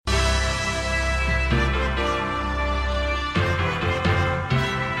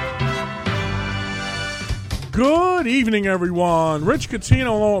Good evening, everyone. Rich Coutinho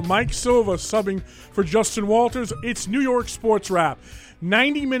along with Mike Silva subbing for Justin Walters. It's New York Sports Wrap.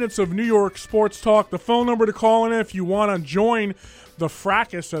 90 minutes of New York sports talk. The phone number to call in if you want to join the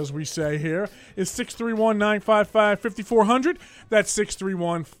fracas, as we say here, is 631-955-5400. That's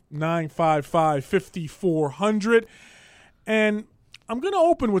 631-955-5400. And I'm going to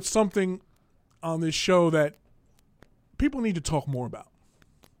open with something on this show that people need to talk more about.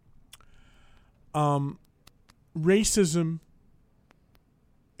 Racism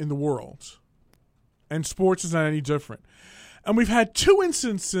in the world, and sports is not any different. And we've had two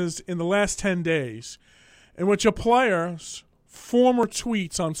instances in the last 10 days in which a player's former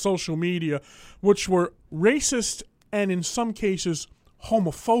tweets on social media, which were racist and in some cases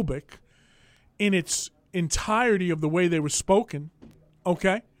homophobic in its entirety of the way they were spoken,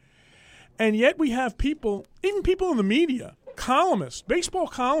 okay? And yet we have people, even people in the media, columnists, baseball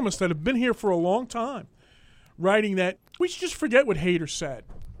columnists that have been here for a long time, writing that we should just forget what Hader said.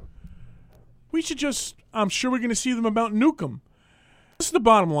 We should just, I'm sure we're going to see them about Newcomb. This is the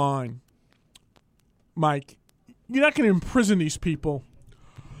bottom line, Mike. You're not going to imprison these people,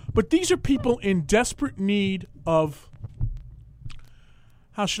 but these are people in desperate need of,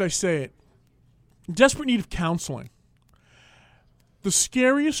 how should I say it, desperate need of counseling. The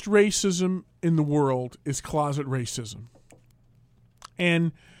scariest racism in the world is closet racism.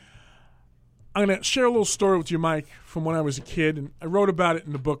 And I'm going to share a little story with you, Mike, from when I was a kid, and I wrote about it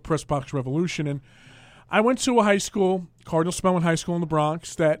in the book Press Box Revolution. And I went to a high school, Cardinal Spellman High School in the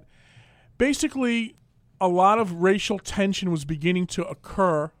Bronx, that basically a lot of racial tension was beginning to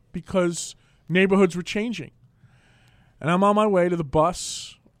occur because neighborhoods were changing. And I'm on my way to the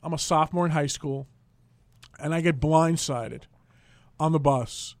bus. I'm a sophomore in high school, and I get blindsided on the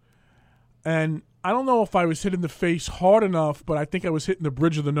bus. And I don't know if I was hit in the face hard enough, but I think I was hitting the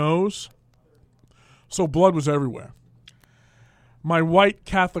bridge of the nose. So blood was everywhere. My white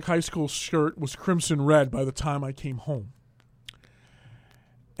Catholic high school shirt was crimson red by the time I came home.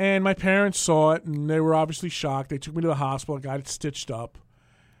 And my parents saw it, and they were obviously shocked. They took me to the hospital, got it stitched up.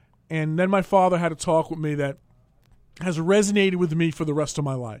 And then my father had a talk with me that has resonated with me for the rest of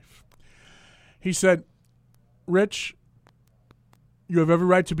my life. He said, Rich, you have every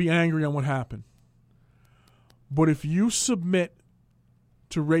right to be angry on what happened. But if you submit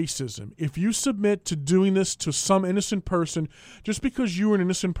to racism, if you submit to doing this to some innocent person, just because you were an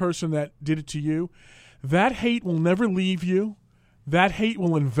innocent person that did it to you, that hate will never leave you. That hate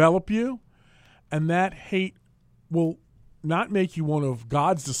will envelop you. And that hate will not make you one of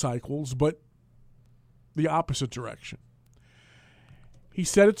God's disciples, but the opposite direction. He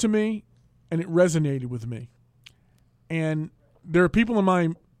said it to me, and it resonated with me. And there are people in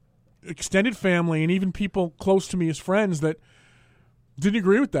my extended family and even people close to me as friends that didn't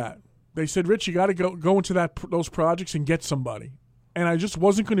agree with that. They said, Rich, you got to go into those projects and get somebody. And I just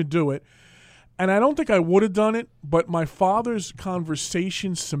wasn't going to do it. And I don't think I would have done it, but my father's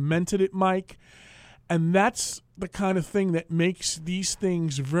conversation cemented it, Mike. And that's the kind of thing that makes these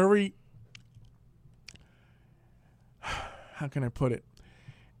things very, how can I put it?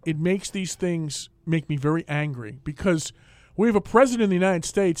 It makes these things make me very angry because we have a president of the United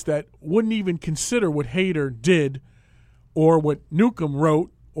States that wouldn't even consider what Hader did or what Newcomb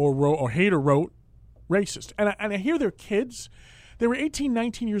wrote or Hader wrote racist. And I hear their kids, they were 18,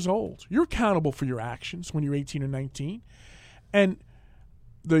 19 years old. You're accountable for your actions when you're 18 or 19. And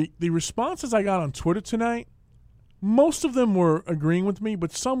the responses I got on Twitter tonight, most of them were agreeing with me,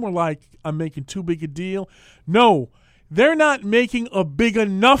 but some were like, I'm making too big a deal. No, they're not making a big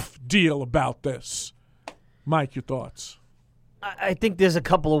enough deal about this. Mike, your thoughts? I think there's a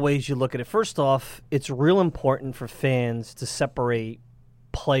couple of ways you look at it. First off, it's real important for fans to separate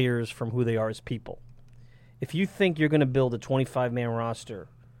players from who they are as people. If you think you're going to build a 25-man roster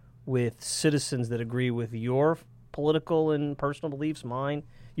with citizens that agree with your political and personal beliefs, mine,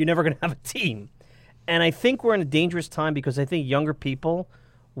 you're never going to have a team. And I think we're in a dangerous time because I think younger people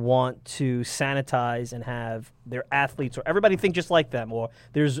want to sanitize and have their athletes or everybody think just like them, or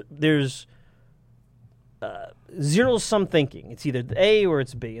there's zero-sum thinking. It's either A or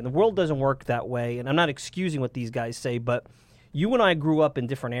it's B, and the world doesn't work that way. And I'm not excusing what these guys say, but you and I grew up in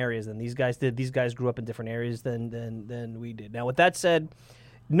different areas than these guys did. These guys grew up in different areas than we did. Now, with that said,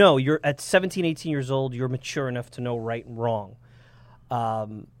 no, you're at 17, 18 years old, you're mature enough to know right and wrong.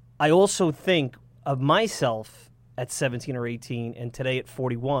 I also think of myself at 17 or 18 and today at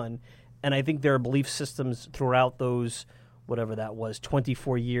 41, and I think there are belief systems throughout those, whatever that was,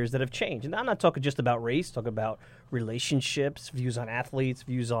 24 years that have changed. And I'm not talking just about race, talking about relationships, views on athletes,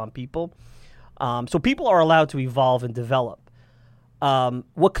 views on people. So people are allowed to evolve and develop.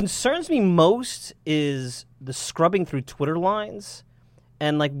 What concerns me most is the scrubbing through Twitter lines,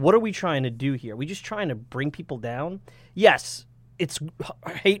 and like, what are we trying to do here? Are we just trying to bring people down? Yes, it's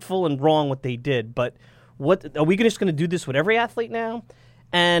hateful and wrong what they did, but what are we just going to do this with every athlete now?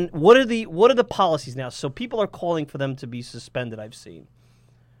 And what are the policies now? So people are calling for them to be suspended, I've seen.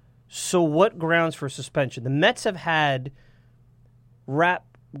 So what grounds for suspension? The Mets have had rap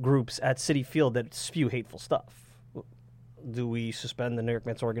groups at Citi Field that spew hateful stuff. Do we suspend the New York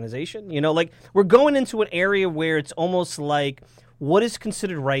Mets organization? You know, like, we're going into an area where it's almost like, what is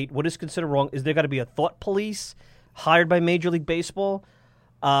considered right? What is considered wrong? Is there got to be a thought police hired by Major League Baseball?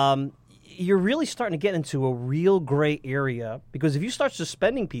 You're really starting to get into a real gray area, because if you start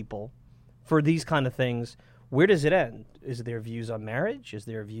suspending people for these kind of things, where does it end? Is there views on marriage? Is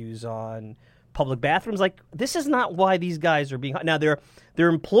there views on public bathrooms? Like, this is not why these guys are being... Now, they're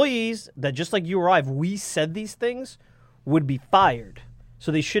employees that, just like you or I, if we said these things, would be fired.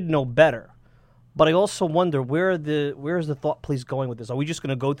 So they should know better. But I also wonder, where is the thought police going with this? Are we just going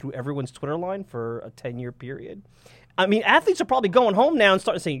to go through everyone's Twitter line for a 10-year period? I mean, athletes are probably going home now and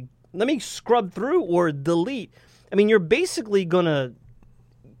starting saying, let me scrub through or delete. I mean, you're basically going to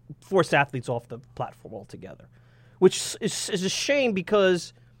force athletes off the platform altogether, which is a shame,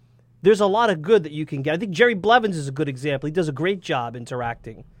 because there's a lot of good that you can get. I think Jerry Blevins is a good example. He does a great job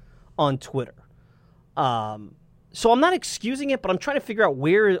interacting on Twitter. So I'm not excusing it, but I'm trying to figure out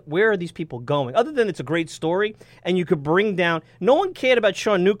where are these people going, other than it's a great story and you could bring down. No one cared about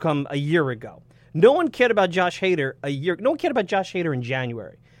Sean Newcomb a year ago. No one cared about Josh Hader No one cared about Josh Hader in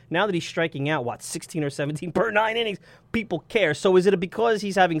January. Now that he's striking out, 16 or 17 per 9 innings, people care. So is it because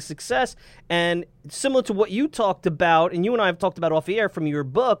he's having success? And similar to what you talked about, and you and I have talked about off the air from your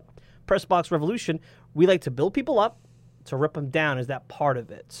book, Press Box Revolution, we like to build people up, to rip them down. Is that part of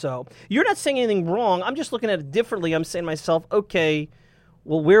it? So you're not saying anything wrong. I'm just looking at it differently. I'm saying to myself, okay,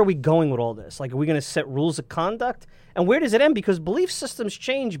 well, where are we going with all this? Like, are we going to set rules of conduct? And where does it end? Because belief systems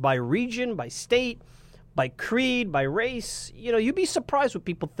change by region, by state, by creed, by race. You know, you'd be surprised what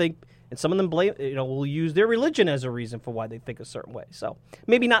people think, and some of them will use their religion as a reason for why they think a certain way. So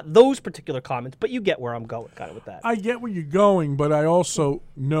maybe not those particular comments, but you get where I'm going kind of with that. I get where you're going, but I also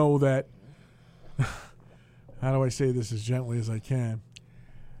know that, how do I say this as gently as I can?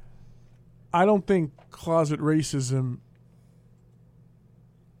 I don't think closet racism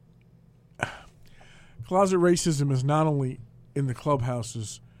is not only in the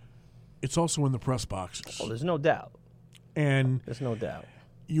clubhouses, it's also in the press boxes. Oh, there's no doubt. And there's no doubt.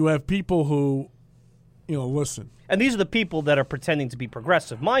 You have people who, listen. And these are the people that are pretending to be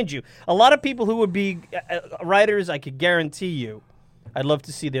progressive. Mind you, a lot of people who would be writers, I could guarantee you, I'd love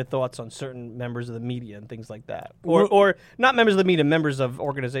to see their thoughts on certain members of the media and things like that. Or not members of the media, members of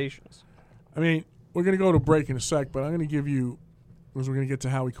organizations. I mean, we're going to go to break in a sec, but I'm going to give you, because we're going to get to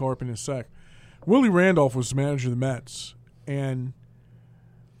Howie Carp in a sec. Willie Randolph was manager of the Mets, and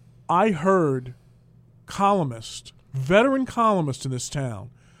I heard veteran columnists in this town,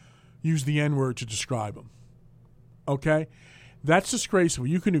 use the N-word to describe him. Okay? That's disgraceful.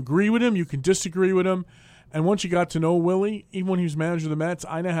 You can agree with him, you can disagree with him, and once you got to know Willie, even when he was manager of the Mets,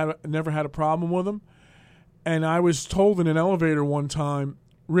 I never had a problem with him. And I was told in an elevator one time,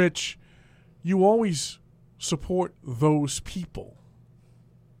 Rich, you always support those people.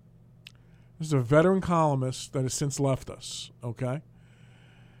 This is a veteran columnist that has since left us, okay?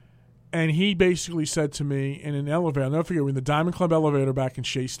 And he basically said to me in an elevator, I'll never forget, we're in the Diamond Club elevator back in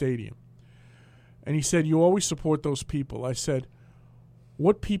Shea Stadium. And he said, you always support those people. I said,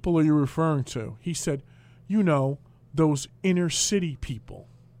 what people are you referring to? He said, those inner city people.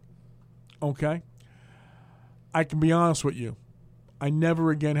 Okay? I can be honest with you. I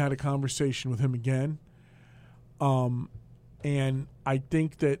never again had a conversation with him again. And I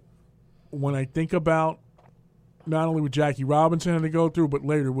think that when I think about not only what Jackie Robinson had to go through, but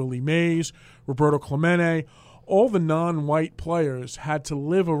later Willie Mays, Roberto Clemente, all the non-white players had to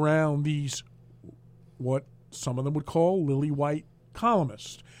live around these, what some of them would call lily white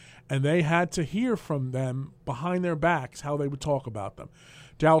columnists. And they had to hear from them behind their backs how they would talk about them.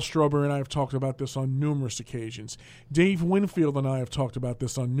 Dal Strawberry and I have talked about this on numerous occasions. Dave Winfield and I have talked about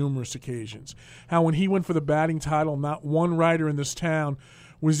this on numerous occasions. How when he went for the batting title, not one writer in this town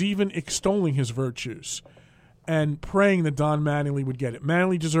was even extolling his virtues and praying that Don Mattingly would get it.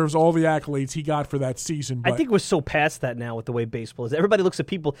 Mattingly deserves all the accolades he got for that season. But I think we're so past that now with the way baseball is. Everybody looks at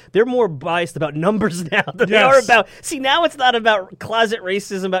people, they're more biased about numbers now than they are about... See, now it's not about closet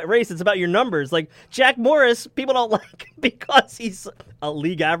racism, about race. It's about your numbers. Like Jack Morris, people don't like because he's a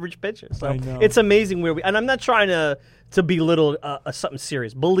league average pitcher. So it's amazing where we... And I'm not trying to belittle something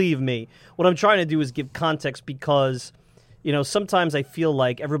serious. Believe me. What I'm trying to do is give context because... sometimes I feel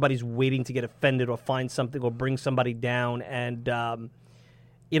like everybody's waiting to get offended or find something or bring somebody down. And,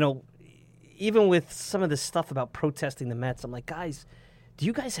 even with some of this stuff about protesting the Mets, I'm like, guys, do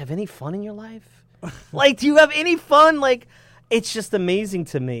you guys have any fun in your life? Like, do you have any fun? Like, it's just amazing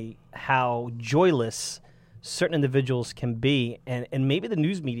to me how joyless certain individuals can be. And maybe the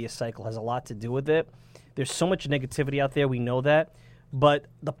news media cycle has a lot to do with it. There's so much negativity out there. We know that. But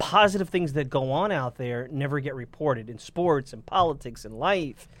the positive things that go on out there never get reported in sports and politics and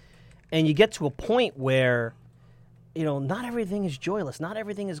life. And you get to a point where, not everything is joyless. Not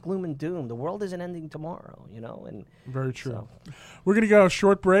everything is gloom and doom. The world isn't ending tomorrow, And very true. So. We're going to go a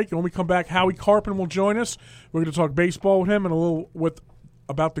short break. And when we come back, Howie Carpin will join us. We're going to talk baseball with him and a little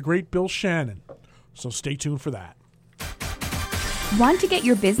about the great Bill Shannon. So stay tuned for that. Want to get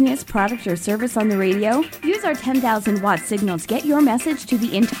your business, product, or service on the radio? Use our 10,000-watt signal to get your message to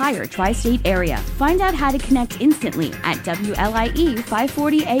the entire tri-state area. Find out how to connect instantly at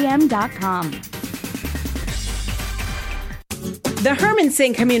WLIE540am.com. The Herman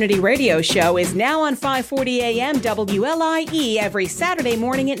Singh Community Radio Show is now on 540 AM WLIE every Saturday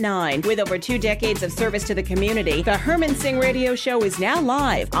morning at 9. With over 2 decades of service to the community, the Herman Singh Radio Show is now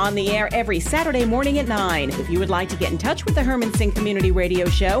live on the air every Saturday morning at 9. If you would like to get in touch with the Herman Singh Community Radio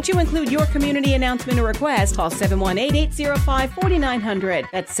Show to include your community announcement or request, call 718-805-4900.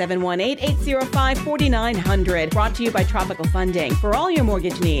 That's 718-805-4900. Brought to you by Tropical Funding. For all your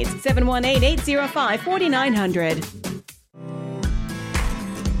mortgage needs, 718-805-4900.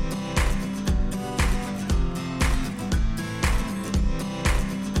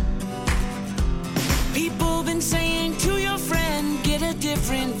 Saying to your friend, get a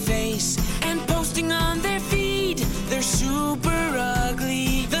different face, and posting on their feed, they're super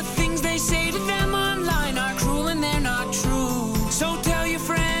ugly. The things they say to them online are cruel and they're not true. So tell your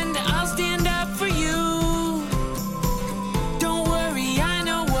friend, I'll stand up for you. Don't worry, I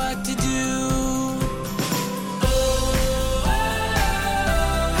know what to do. Oh,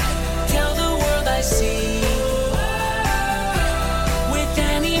 tell the world I see.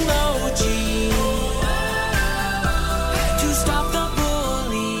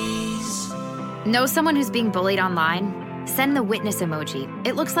 Know someone who's being bullied online? Send the witness emoji.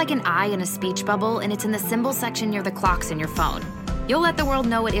 It looks like an eye in a speech bubble, and it's in the symbol section near the clocks in your phone. You'll let the world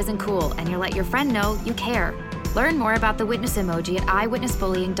know it isn't cool, and you'll let your friend know you care. Learn more about the witness emoji at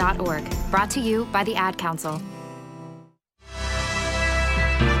iWitnessBullying.org. Brought to you by the Ad Council.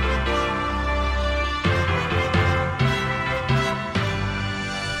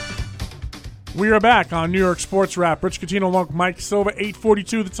 We are back on New York Sports Wrap. Rich Coutinho along with Mike Silva,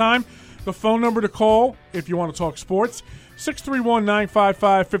 8:42 the time. The phone number to call if you want to talk sports,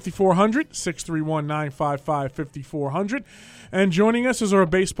 631-955-5400, 631-955-5400. And joining us is our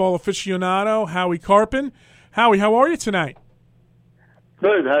baseball aficionado, Howie Carpin. Howie, how are you tonight?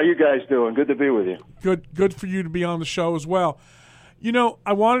 Good. How you guys doing? Good to be with you. Good for you to be on the show as well.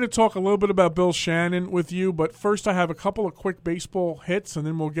 I wanted to talk a little bit about Bill Shannon with you, but first I have a couple of quick baseball hits, and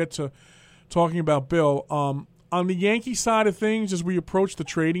then we'll get to talking about Bill. On the Yankee side of things, as we approach the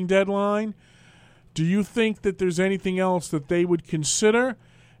trading deadline, do you think that there's anything else that they would consider?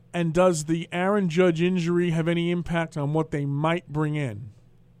 And does the Aaron Judge injury have any impact on what they might bring in?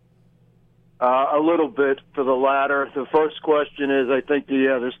 A little bit for the latter. The first question is, I think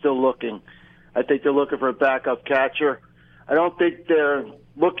they're still looking. I think they're looking for a backup catcher. I don't think they're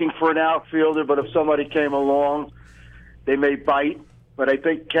looking for an outfielder, but if somebody came along, they may bite. But I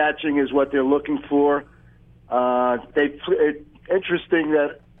think catching is what they're looking for. It's interesting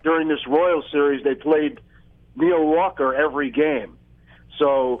that during this Royal Series they played Neil Walker every game.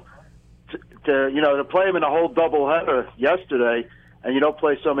 So to play him in a whole doubleheader yesterday, and you don't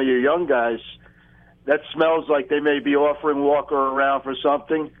play some of your young guys, that smells like they may be offering Walker around for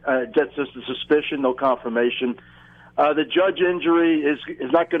something. That's just a suspicion, no confirmation. The Judge injury is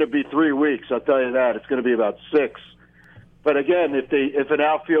not going to be 3 weeks. I'll tell you that. It's going to be about 6. But again, if an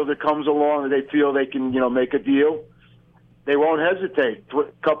outfielder comes along and they feel they can, make a deal, they won't hesitate. A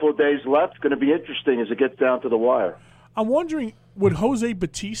couple of days left. It's going to be interesting as it gets down to the wire. I'm wondering, would Jose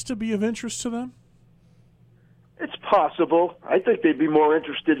Bautista be of interest to them? It's possible. I think they'd be more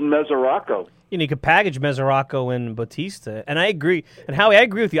interested in Mesoraco. You could package Mesoraco and Bautista, and I agree. And Howie, I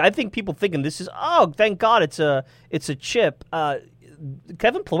agree with you. I think people thinking this is, thank God it's a chip.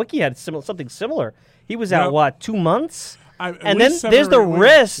 Kevin Plawecki had something similar. He was out 2 months. And then there's the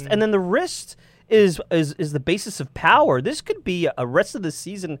wrist, and then the wrist is the basis of power. This could be a rest of the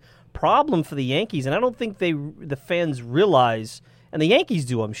season problem for the Yankees, and I don't think the fans realize, and the Yankees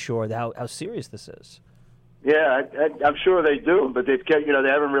do, I'm sure, how serious this is. Yeah, I'm sure they do, but they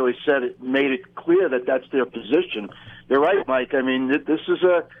haven't really made it clear that that's their position. you're right, Mike. I mean,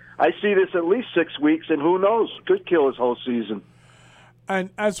 I see this at least 6 weeks, and who knows, could kill his whole season. And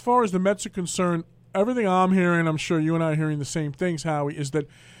as far as the Mets are concerned, everything I'm hearing, I'm sure you and I are hearing the same things, Howie, is that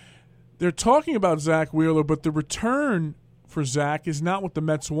they're talking about Zach Wheeler, but the return for Zach is not what the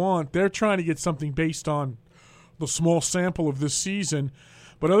Mets want. They're trying to get something based on the small sample of this season.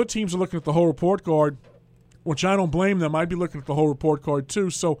 But other teams are looking at the whole report card, which I don't blame them. I'd be looking at the whole report card too.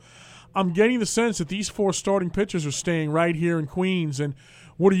 So I'm getting the sense that these 4 starting pitchers are staying right here in Queens. And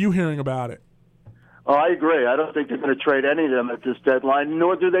what are you hearing about it? Oh, I agree. I don't think they're going to trade any of them at this deadline,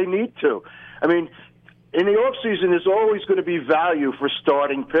 nor do they need to. I mean, in the offseason, there's always going to be value for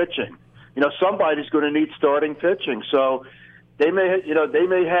starting pitching. You know, somebody's going to need starting pitching. So they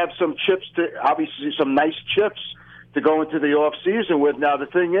may have some chips, obviously some nice chips to go into the off season with. Now the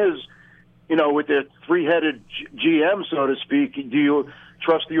thing is, you know, with their 3-headed GM, so to speak, do you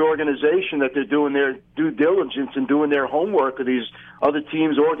trust the organization that they're doing their due diligence and doing their homework of these other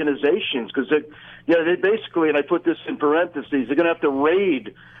teams' organizations? Because they basically, and I put this in parentheses, they're going to have to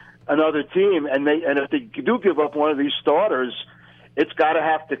raid another team, and if they do give up one of these starters, it's got to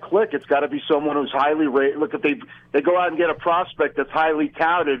have to click. It's got to be someone who's highly rated. Look, if they go out and get a prospect that's highly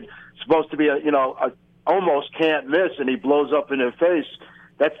touted, supposed to be a almost can't miss, and he blows up in their face,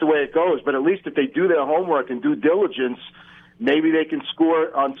 that's the way it goes. But at least if they do their homework and due diligence, maybe they can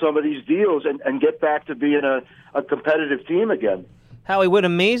score on some of these deals and get back to being a competitive team again. Howie, what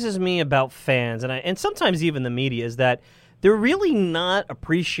amazes me about fans, and sometimes even the media, is that they're really not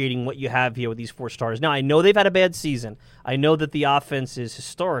appreciating what you have here with these 4 starters. Now, I know they've had a bad season. I know that the offense is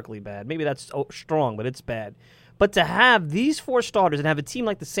historically bad. Maybe that's strong, but it's bad. But to have these 4 starters and have a team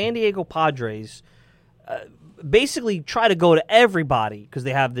like the San Diego Padres basically try to go to everybody because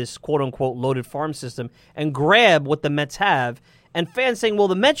they have this quote-unquote loaded farm system and grab what the Mets have, and fans saying, well,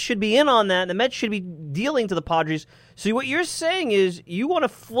 the Mets should be in on that, and the Mets should be dealing to the Padres. So what you're saying is you want to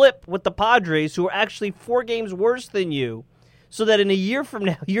flip with the Padres, who are actually 4 games worse than you, so that in a year from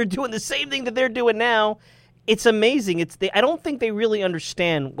now you're doing the same thing that they're doing now. It's amazing. I don't think they really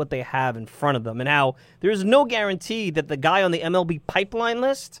understand what they have in front of them and how there's no guarantee that the guy on the MLB pipeline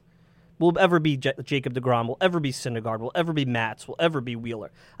list will ever be Jacob deGrom, will ever be Syndergaard, will ever be Matz, will ever be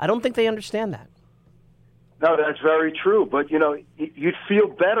Wheeler. I don't think they understand that. No, that's very true. But, you'd feel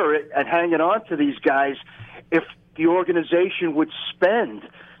better at hanging on to these guys if the organization would spend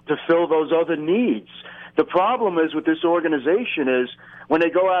to fill those other needs. The problem is with this organization is when they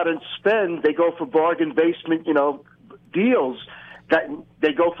go out and spend, they go for bargain basement, deals. That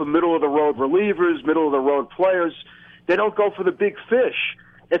they go for middle-of-the-road relievers, middle-of-the-road players. They don't go for the big fish.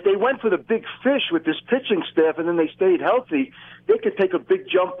 If they went for the big fish with this pitching staff and then they stayed healthy, they could take a big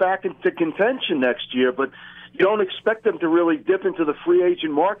jump back into contention next year. But you don't expect them to really dip into the free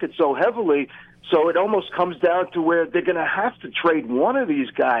agent market so heavily. So it almost comes down to where they're going to have to trade one of these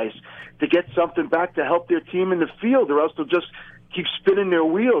guys to get something back to help their team in the field, or else they'll just keep spinning their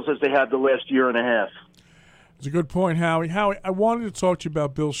wheels as they have the last year and a half. It's a good point, Howie. Howie, I wanted to talk to you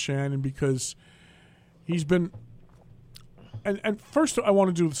about Bill Shannon because he's been – and first I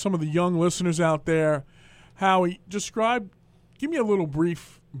want to do some of the young listeners out there. Howie, give me a little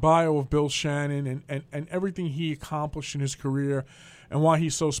brief bio of Bill Shannon and everything he accomplished in his career and why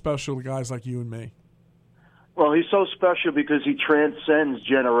he's so special to guys like you and me. Well, he's so special because he transcends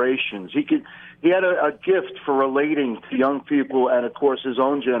generations. He had a gift for relating to young people and, of course, his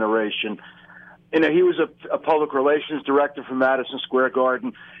own generation. He was a public relations director for Madison Square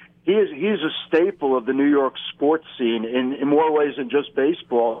Garden. He's a staple of the New York sports scene in more ways than just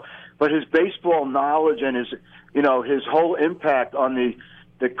baseball. But his baseball knowledge and his whole impact on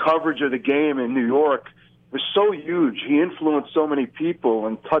the coverage of the game in New York was so huge. He influenced so many people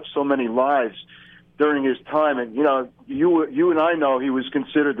and touched so many lives during his time. And you and I know he was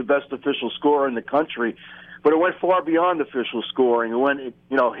considered the best official scorer in the country, but it went far beyond official scoring. It went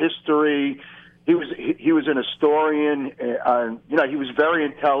history. He was an historian. He was very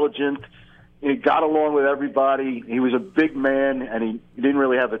intelligent. He got along with everybody. He was a big man, and he didn't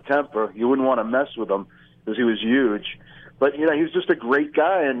really have a temper. You wouldn't want to mess with him because he was huge. But he was just a great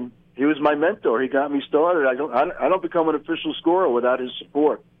guy, and he was my mentor. He got me started. I don't become an official scorer without his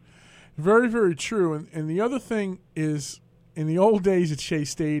support. Very, very true. And the other thing is, in the old days at Shea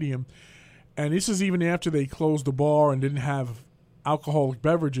Stadium, and this is even after they closed the bar and didn't have alcoholic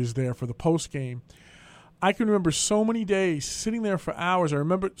beverages there for the post game, I can remember so many days sitting there for hours. I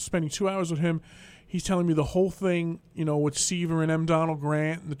remember spending 2 hours with him. He's telling me the whole thing, with Seaver and M. Donald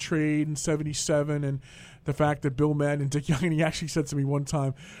Grant and the trade in '77 and the fact that Bill Madden and Dick Young, and he actually said to me one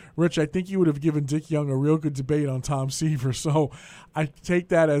time, Rich, I think you would have given Dick Young a real good debate on Tom Seaver. So I take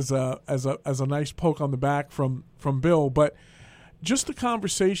that as a nice poke on the back from Bill. But just the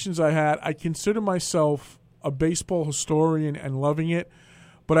conversations I had, I consider myself a baseball historian and loving it,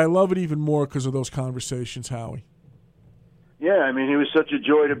 but I love it even more because of those conversations, Howie. Yeah, I mean, he was such a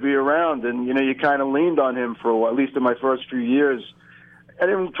joy to be around, and, you kind of leaned on him for a while, at least in my first few years. I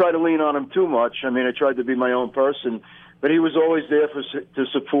didn't try to lean on him too much. I mean, I tried to be my own person, but he was always there to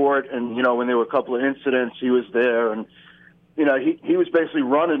support, and, when there were a couple of incidents, he was there, and, he was basically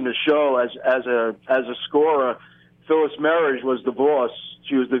running the show as a scorer. Phyllis Merridge was the boss.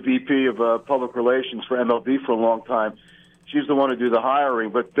 She was the VP of Public Relations for MLB for a long time. She's the one to do the hiring,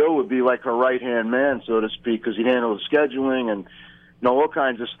 but Bill would be like her right-hand man, so to speak, because he'd handle the scheduling and all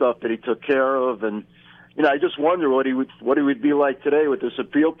kinds of stuff that he took care of. And I just wonder what he would be like today with this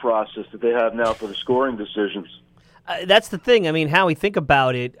appeal process that they have now for the scoring decisions. That's the thing. I mean, Howie, think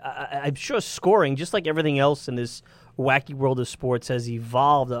about it. I'm sure scoring, just like everything else in this wacky world of sports, has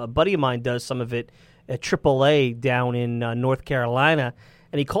evolved. A buddy of mine does some of it at AAA down in North Carolina,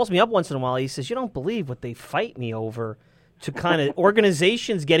 and he calls me up once in a while. He says, "You don't believe what they fight me over." To kind of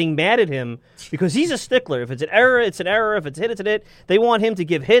organizations getting mad at him because he's a stickler. If it's an error, it's an error. If it's a hit, it's a hit. They want him to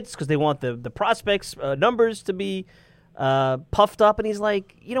give hits because they want the prospects' numbers to be puffed up. And he's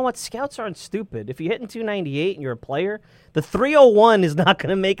like, you know what? Scouts aren't stupid. If you're hitting 298 and you're a player, the 301 is not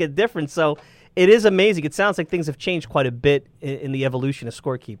going to make a difference. So it is amazing. It sounds like things have changed quite a bit in the evolution of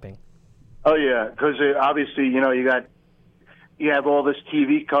scorekeeping. Oh, yeah, because obviously, you have all this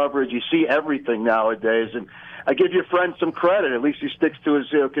TV coverage. You see everything nowadays, and I give your friend some credit. At least he sticks to his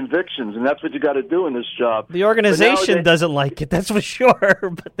convictions, and that's what you got to do in this job. The organization doesn't like it, that's for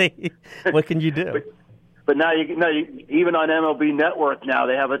sure. But what can you do? But now, even on MLB Network now,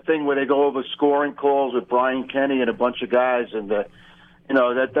 they have a thing where they go over scoring calls with Brian Kenny and a bunch of guys, and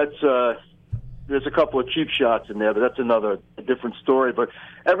that's there's a couple of cheap shots in there, but that's a different story. But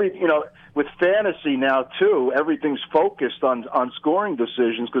with fantasy now too, everything's focused on scoring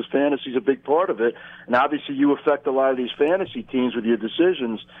decisions because fantasy's a big part of it, and obviously you affect a lot of these fantasy teams with your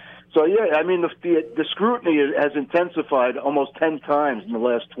decisions. So yeah, I mean the scrutiny has intensified almost 10 times in the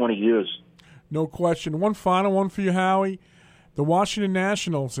last 20 years. No question. One final one for you, Howie. The Washington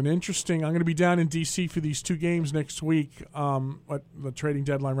Nationals, I'm going to be down in D.C. for these 2 games next week, at the trading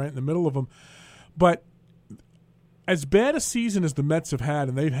deadline right in the middle of them. But as bad a season as the Mets have had,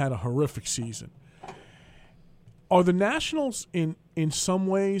 and they've had a horrific season, are the Nationals in some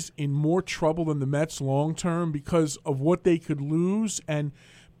ways in more trouble than the Mets long term because of what they could lose? And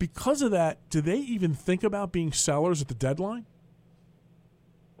because of that, do they even think about being sellers at the deadline?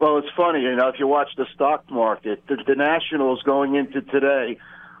 Well, it's funny, if you watch the stock market, the Nationals going into today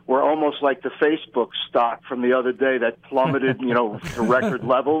were almost like the Facebook stock from the other day that plummeted, to record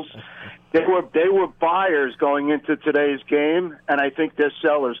levels. They were buyers going into today's game, and I think they're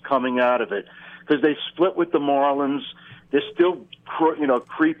sellers coming out of it because they split with the Marlins. They're still,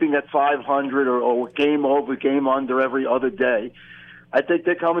 creeping at 500 or game over, game under every other day. I think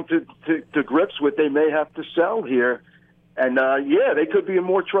they're coming to grips with they may have to sell here. And, they could be in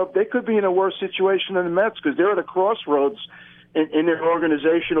more trouble. They could be in a worse situation than the Mets because they're at a crossroads in their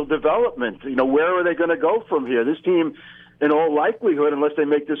organizational development. Where are they going to go from here? This team, in all likelihood, unless they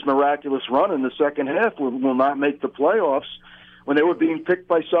make this miraculous run in the second half, will not make the playoffs when they were being picked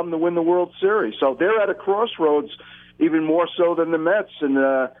by some to win the World Series. So they're at a crossroads even more so than the Mets. And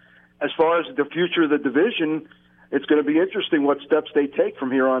as far as the future of the division, it's going to be interesting what steps they take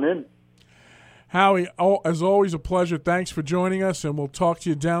from here on in. Howie, as always, a pleasure. Thanks for joining us, and we'll talk to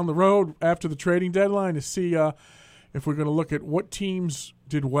you down the road after the trading deadline to see if we're going to look at what teams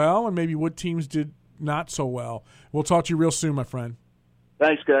did well and maybe what teams did not so well. We'll talk to you real soon, my friend.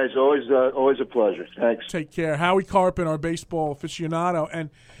 Thanks, guys. Always a pleasure. Thanks. Take care. Howie Carpin, our baseball aficionado. And,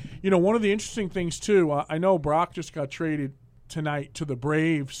 one of the interesting things, too, I know Brock just got traded tonight to the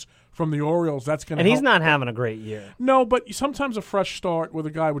Braves from the Orioles. That's going to he's not having a great year. No, but sometimes a fresh start with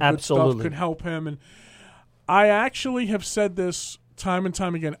a guy with good stuff could help him. And I actually have said this time and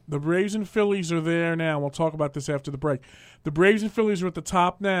time again. The Braves and Phillies are there now. We'll talk about this after the break. The Braves and Phillies are at the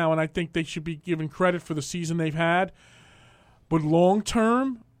top now, and I think they should be given credit for the season they've had. But long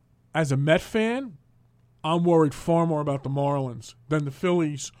term, as a Met fan, I'm worried far more about the Marlins than the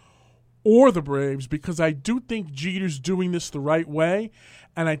Phillies or the Braves because I do think Jeter's doing this the right way,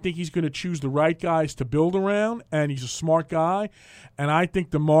 and I think he's going to choose the right guys to build around, and he's a smart guy. And I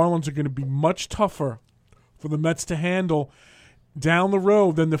think the Marlins are going to be much tougher for the Mets to handle down the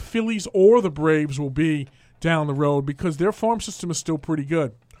road than the Phillies or the Braves will be down the road because their farm system is still pretty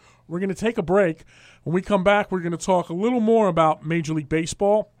good. We're going to take a break. When we come back, we're going to talk a little more about Major League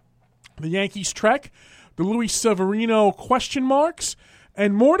Baseball, the Yankees trek, the Luis Severino question marks,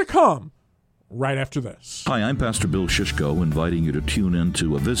 and more to come right after this. Hi, I'm Pastor Bill Shishko, inviting you to tune in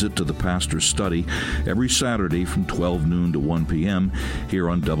to A Visit to the Pastor's Study every Saturday from 12 noon to 1 p.m. here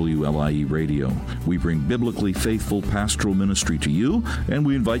on WLIE Radio. We bring biblically faithful pastoral ministry to you, and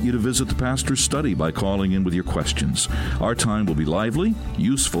we invite you to visit the Pastor's Study by calling in with your questions. Our time will be lively,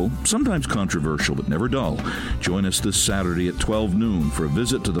 useful, sometimes controversial, but never dull. Join us this Saturday at 12 noon for A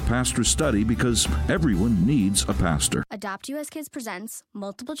Visit to the Pastor's Study, because everyone needs a pastor. Adopt US Kids presents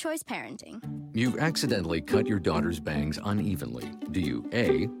Multiple Choice Parenting. You've accidentally cut your daughter's bangs unevenly. Do you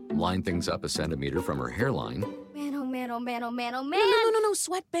A, line things up a centimeter from her hairline? Man, oh man, oh man, oh man, oh man. No.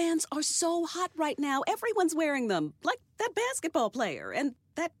 Sweatbands are so hot right now. Everyone's wearing them. Like that basketball player and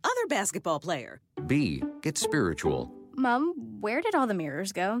that other basketball player. B, get spiritual. Mom, where did all the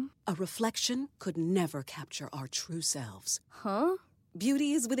mirrors go? A reflection could never capture our true selves. Huh?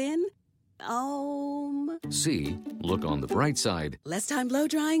 Beauty is within. C, look on the bright side. Less time blow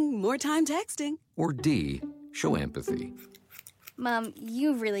drying, more time texting. Or D, show empathy. Mom,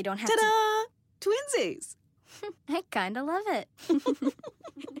 you really don't have Ta-da! Twinsies! I kinda love it.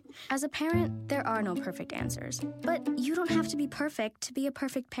 As a parent, there are no perfect answers. But you don't have to be perfect to be a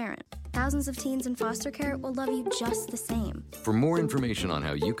perfect parent. Thousands of teens in foster care will love you just the same. For more information on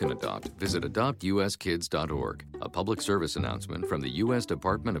how you can adopt, visit adoptuskids.org. A public service announcement from the U.S.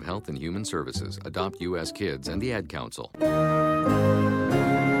 Department of Health and Human Services, Adopt U.S. Kids, and the Ad Council.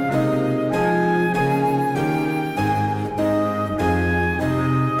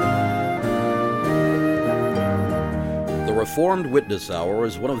 The Reformed Witness Hour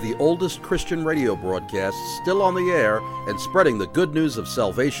is one of the oldest Christian radio broadcasts still on the air and spreading the good news of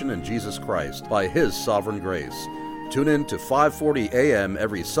salvation in Jesus Christ by His sovereign grace. Tune in to 540 a.m.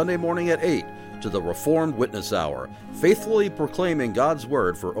 every Sunday morning at 8 to the Reformed Witness Hour, faithfully proclaiming God's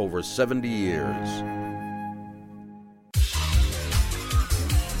Word for over 70 years.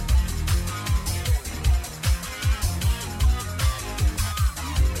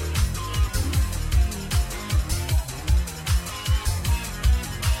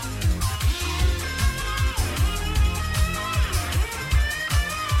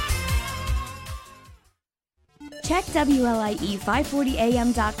 Check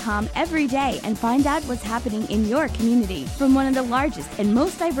WLIE540am.com every day and find out what's happening in your community from one of the largest and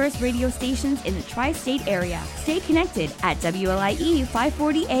most diverse radio stations in the tri-state area. Stay connected at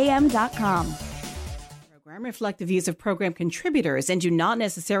WLIE540am.com. Program reflect the views of program contributors and do not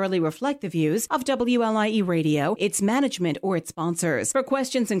necessarily reflect the views of WLIE Radio, its management, or its sponsors. For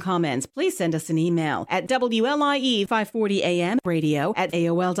questions and comments, please send us an email at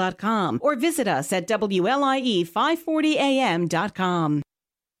WLIE540amradio@AOL.com or visit us at WLIE540am.com.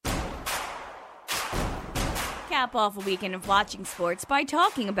 Cap off a weekend of watching sports by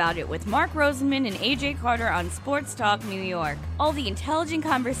talking about it with Mark Rosenman and AJ Carter on Sports Talk New York. All the intelligent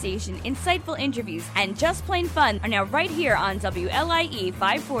conversation, insightful interviews, and just plain fun are now right here on WLIE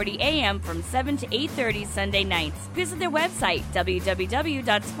 540 AM from 7 to 8:30 Sunday nights. Visit their website,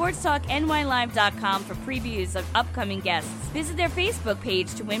 www.sportstalknylive.com for previews of upcoming guests. Visit their Facebook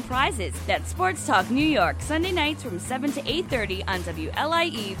page to win prizes. That's Sports Talk New York, Sunday nights from 7 to 8:30 on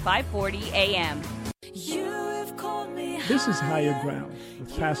WLIE 540 AM. This is Higher Ground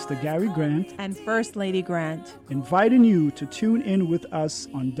with Pastor Gary Grant and First Lady Grant, inviting you to tune in with us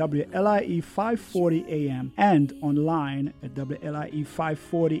on WLIE 540 AM and online at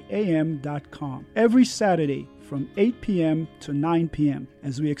WLIE540am.com every Saturday from 8 p.m. to 9 p.m.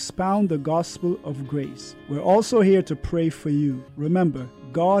 as we expound the gospel of grace. We're also here to pray for you. Remember,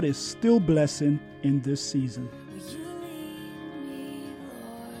 God is still blessing in this season.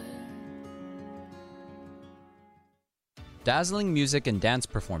 Dazzling music and dance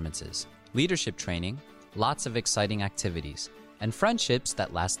performances, leadership training, lots of exciting activities, and friendships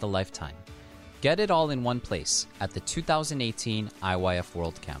that last a lifetime. Get it all in one place at the 2018 IYF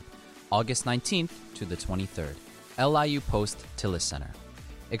World Camp, August 19th to the 23rd, LIU Post Tillis Center.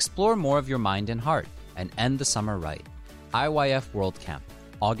 Explore more of your mind and heart and end the summer right. IYF World Camp,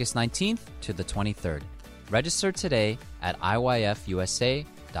 August 19th to the 23rd. Register today at iyfusa.org.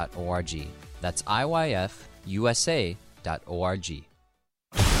 That's iyfusa.org.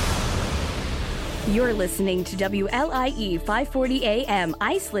 You're listening to WLIE 540 AM,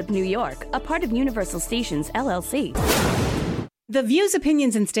 Islip, New York, a part of Universal Stations, LLC. The views,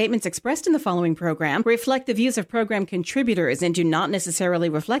 opinions, and statements expressed in the following program reflect the views of program contributors and do not necessarily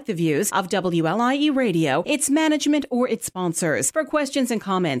reflect the views of WLIE Radio, its management, or its sponsors. For questions and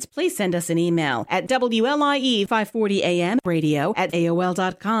comments, please send us an email at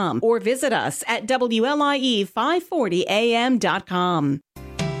WLIE540AMradio@AOL.com or visit us at WLIE540AM.com.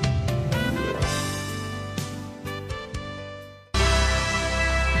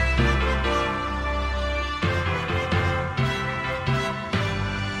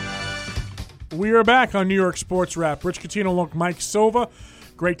 We are back on New York Sports Wrap. Rich Coutinho along with Mike Silva.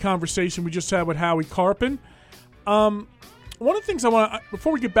 Great conversation we just had with Howie Carpin. One of the things I want to,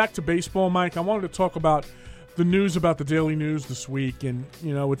 before we get back to baseball, Mike, I wanted to talk about the news about the Daily News this week. And,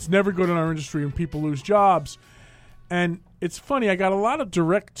 you know, it's never good in our industry when people lose jobs. And it's funny, I got a lot of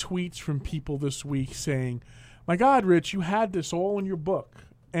direct tweets from people this week saying, my God, Rich, you had this all in your book.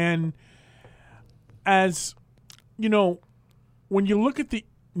 And as, you know, when you look at the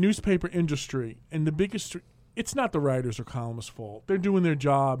newspaper industry and the biggest, it's not the writers or columnists' fault. They're doing their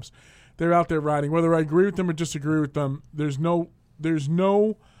jobs. They're out there writing. Whether I agree with them or disagree with them, there's no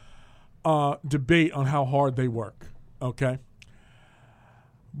debate on how hard they work. Okay,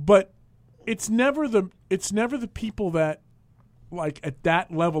 but it's never the people that, like, at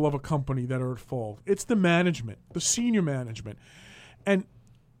that level of a company that are at fault. It's the management, the senior management. And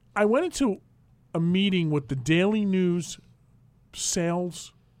I went into a meeting with the Daily News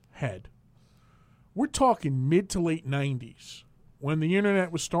sales head. We're talking mid to late 90s when the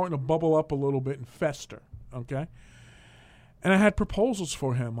internet was starting to bubble up a little bit and fester, okay? And I had proposals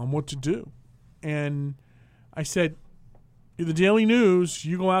for him on what to do. And I said, you're the Daily News,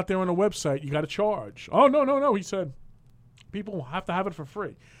 you go out there on a website, you got to charge. Oh, no, he said, people have to have it for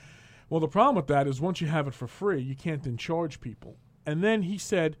free. Well, the problem with that is once you have it for free, you can't then charge people. And then he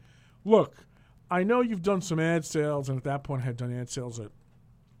said, look, I know you've done some ad sales, and at that point I had done ad sales at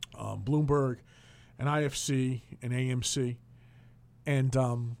Bloomberg and IFC and AMC. And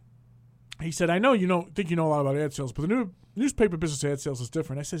he said, I know you think you know a lot about ad sales, but the newspaper business ad sales is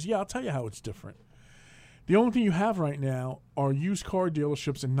different. I says, yeah, I'll tell you how it's different. The only thing you have right now are used car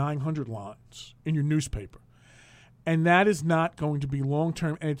dealerships and 900 lines in your newspaper. And that is not going to be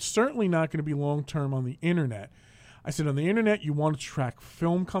long-term, and it's certainly not going to be long-term on the internet. I said, on the internet, you want to track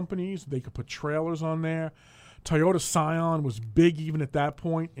film companies. They could put trailers on there. Toyota Scion was big even at that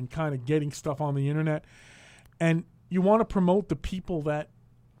point in kind of getting stuff on the internet. And you want to promote the people that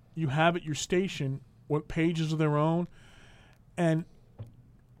you have at your station, what pages of their own. And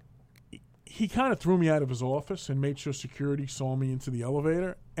he kind of threw me out of his office and made sure security saw me into the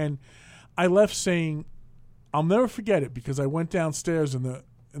elevator. And I left saying, I'll never forget it, because I went downstairs in the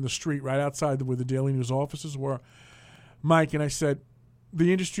street right outside where the Daily News offices were, Mike, and I said,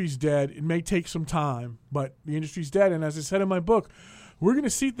 the industry's dead. It may take some time, but the industry's dead. And as I said in my book, we're going to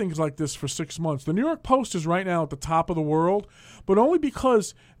see things like this for 6 months. The New York Post is right now at the top of the world, but only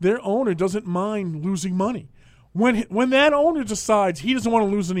because their owner doesn't mind losing money. When that owner decides he doesn't want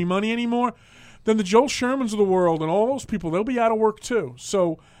to lose any money anymore, then the Joel Shermans of the world and all those people, they'll be out of work too.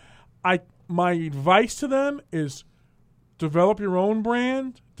 So my advice to them is develop your own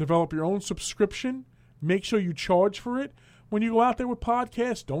brand, develop your own subscription, make sure you charge for it. When you go out there with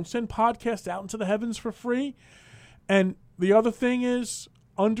podcasts, don't send podcasts out into the heavens for free. And the other thing is,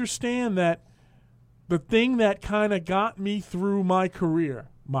 understand that the thing that kind of got me through my career,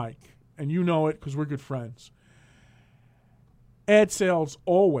 Mike, and you know it because we're good friends, ad sales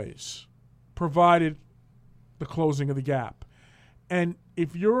always provided the closing of the gap. And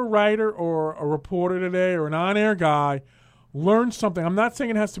if you're a writer or a reporter today or an on-air guy, learn something. I'm not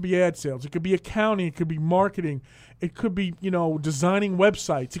saying it has to be ad sales. It could be accounting. It could be marketing. It could be, designing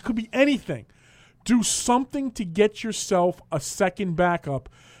websites. It could be anything. Do something to get yourself a second backup,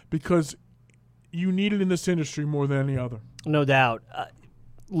 because you need it in this industry more than any other. No doubt.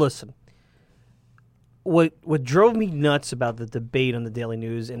 Listen, what drove me nuts about the debate on the Daily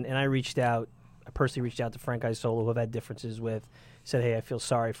News, and I personally reached out to Frank Isola, who I've had differences with, said, hey, I feel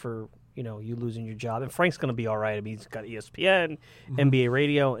sorry for you losing your job. And Frank's going to be all right. I mean, he's got ESPN, NBA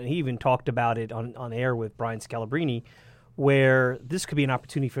radio, and he even talked about it on air with Brian Scalabrine, where this could be an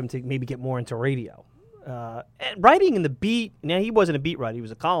opportunity for him to maybe get more into radio. And writing in the beat, now he wasn't a beat writer, he was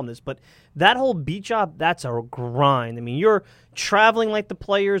a columnist, but that whole beat job, that's a grind. I mean, you're traveling like the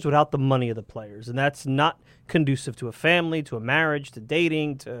players without the money of the players, and that's not conducive to a family, to a marriage, to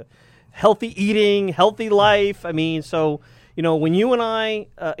dating, to healthy eating, healthy life. I mean, so... when you and I,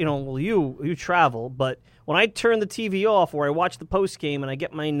 you travel, but when I turn the TV off or I watch the post game and I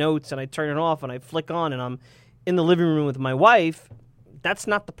get my notes and I turn it off and I flick on and I'm in the living room with my wife, that's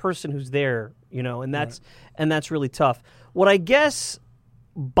not the person who's there and that's really tough. What I guess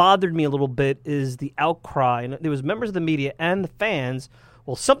bothered me a little bit is the outcry, and there was members of the media and the fans.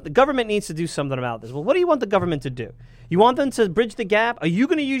 Well, the government needs to do something about this. Well, what do you want the government to do? You want them to bridge the gap? Are you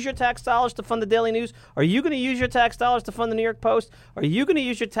going to use your tax dollars to fund the Daily News? Are you going to use your tax dollars to fund the New York Post? Are you going to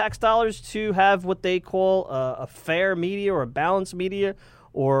use your tax dollars to have what they call a fair media or a balanced media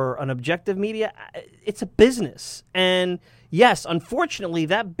or an objective media? It's a business. And yes, unfortunately,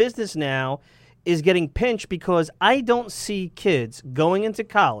 that business now is getting pinched because I don't see kids going into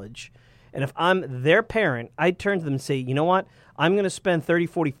college, and if I'm their parent, I turn to them and say, you know what? I'm going to spend 30,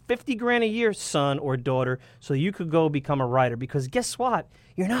 40, 50 grand a year, son or daughter, so you could go become a writer, because guess what?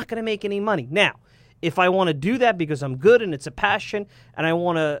 You're not going to make any money. Now, if I want to do that because I'm good and it's a passion, and I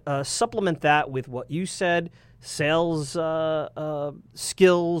want to supplement that with what you said, sales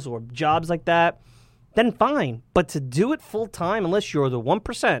skills or jobs like that, then fine. But to do it full time, unless you're the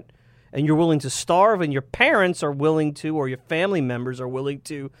 1%, and you're willing to starve, and your parents are willing to, or your family members are willing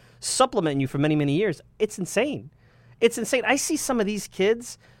to supplement you for many, many years, it's insane. It's insane. I see some of these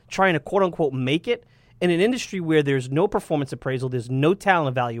kids trying to, quote-unquote, make it in an industry where there's no performance appraisal, there's no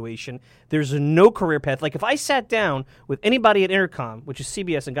talent evaluation, there's no career path. Like, if I sat down with anybody at Intercom, which is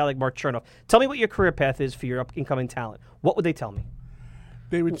CBS, and a guy like Mark Chernoff, tell me what your career path is for your incoming talent. What would they tell me?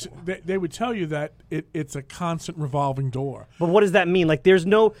 They would tell you that it's a constant revolving door. But what does that mean? Like, there's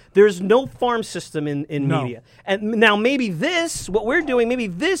no farm system in media. And now maybe what we're doing, maybe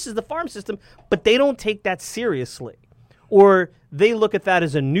this is the farm system, but they don't take that seriously. Or they look at that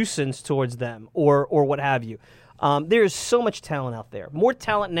as a nuisance towards them, or what have you. There is so much talent out there. More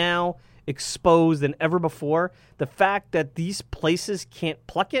talent now exposed than ever before. The fact that these places can't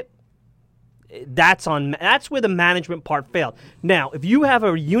pluck it, that's where the management part failed. Now, if you have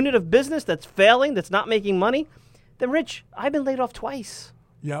a unit of business that's failing, that's not making money, then Rich, I've been laid off twice.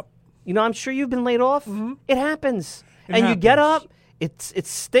 Yep. I'm sure you've been laid off. Mm-hmm. It happens. You get up, it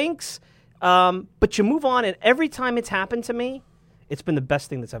stinks, but you move on, and every time it's happened to me, it's been the best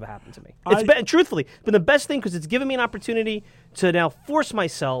thing that's ever happened to me. Truthfully, it's been the best thing because it's given me an opportunity to now force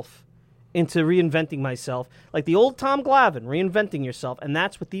myself into reinventing myself, like the old Tom Glavine, reinventing yourself, and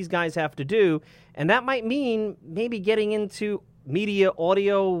that's what these guys have to do, and that might mean maybe getting into media,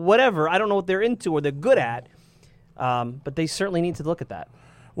 audio, whatever. I don't know what they're into or they're good at, but they certainly need to look at that.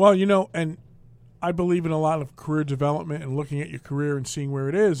 Well, and I believe in a lot of career development and looking at your career and seeing where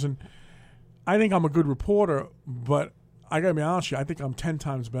it is, and I think I'm a good reporter, but I got to be honest with you, I think I'm 10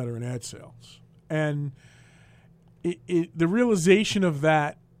 times better in ad sales, and the realization of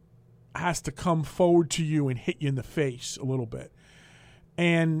that has to come forward to you and hit you in the face a little bit.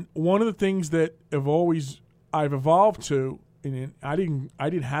 And one of the things that I've evolved to, and I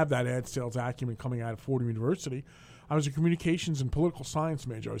didn't have that ad sales acumen coming out of Fordham University. I was a communications and political science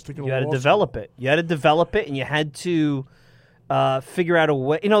major. I was thinking you had to develop it. You had to develop it, and you had to figure out a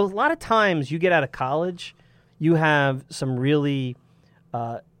way. A lot of times you get out of college, you have some really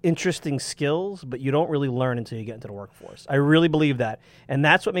interesting skills, but you don't really learn until you get into the workforce. I really believe that. And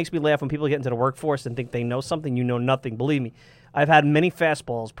that's what makes me laugh when people get into the workforce and think they know something. You know nothing. Believe me, I've had many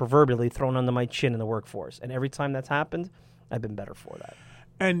fastballs proverbially thrown under my chin in the workforce. And every time that's happened, I've been better for that.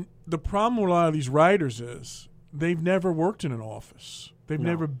 And the problem with a lot of these writers is they've never worked in an office. They've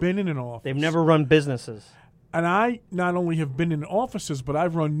never been in an office. They've never run businesses. And I not only have been in offices, but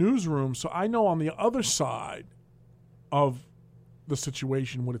I've run newsrooms, so I know on the other side of the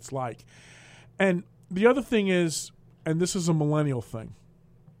situation what it's like. And the other thing is, and this is a millennial thing,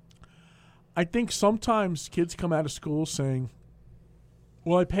 I think sometimes kids come out of school saying,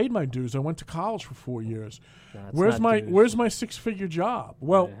 well, I paid my dues. I went to college for 4 years. Where's my 6-figure job?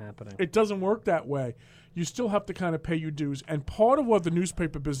 Well, it doesn't work that way. You still have to kind of pay your dues. And part of what the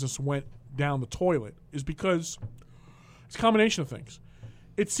newspaper business went down the toilet is because it's a combination of things.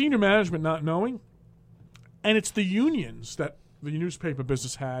 It's senior management not knowing, and it's the unions that the newspaper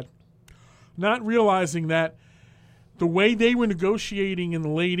business had, not realizing that the way they were negotiating in the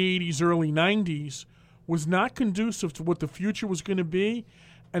late 80s, early 90s was not conducive to what the future was going to be,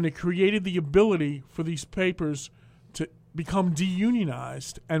 and it created the ability for these papers to become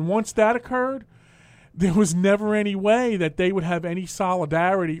deunionized. And once that occurred, there was never any way that they would have any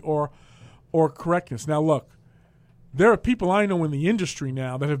solidarity or correctness. Now, look, there are people I know in the industry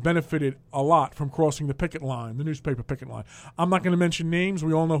now that have benefited a lot from crossing the picket line, the newspaper picket line. I'm not going to mention names.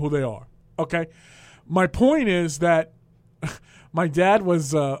 We all know who they are, okay? My point is that my dad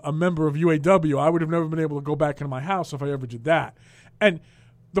was a member of UAW. I would have never been able to go back into my house if I ever did that. And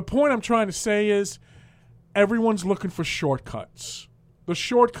the point I'm trying to say is everyone's looking for shortcuts. The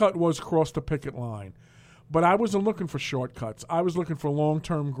shortcut was cross the picket line. But I wasn't looking for shortcuts. I was looking for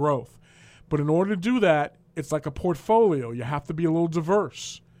long-term growth. But in order to do that, it's like a portfolio. You have to be a little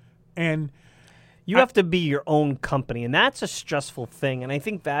diverse. And you have to be your own company, and that's a stressful thing. And I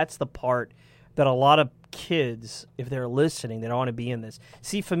think that's the part that a lot of kids, if they're listening, they don't want to be in this.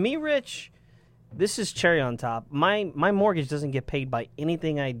 See, for me, Rich, this is cherry on top. My mortgage doesn't get paid by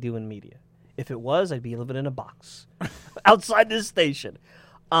anything I do in media. If it was, I'd be living in a box outside this station.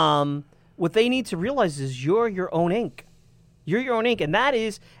 What they need to realize is you're your own ink. You're your own ink, and that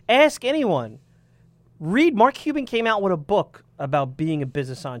is, ask anyone. Read, Mark Cuban came out with a book about being a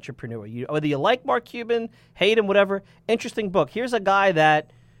business entrepreneur. Whether you like Mark Cuban, hate him, whatever, interesting book. Here's a guy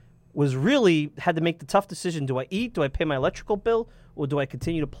that was really had to make the tough decision. Do I eat? Do I pay my electrical bill? Or do I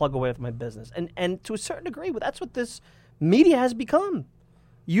continue to plug away with my business? And to a certain degree, that's what this media has become.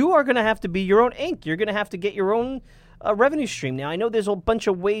 You are going to have to be your own ink. You're going to have to get your own revenue stream. Now, I know there's a bunch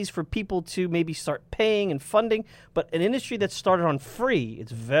of ways for people to maybe start paying and funding, but an industry that started on free,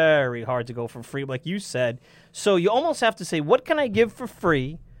 it's very hard to go for free, like you said. So you almost have to say, what can I give for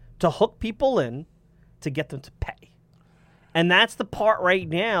free to hook people in to get them to pay? And that's the part right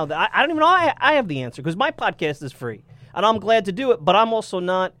now that I don't even know I have the answer, because my podcast is free, and I'm glad to do it, but I'm also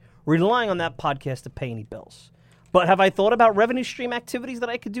not relying on that podcast to pay any bills. But have I thought about revenue stream activities that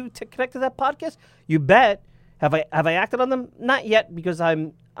I could do to connect to that podcast? You bet. Have I acted on them? Not yet, because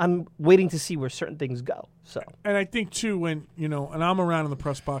I'm waiting to see where certain things go. So, and I think too, when and I'm around in the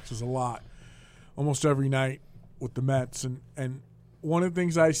press boxes a lot, almost every night with the Mets, and one of the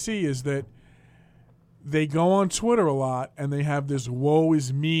things I see is that they go on Twitter a lot and they have this "woe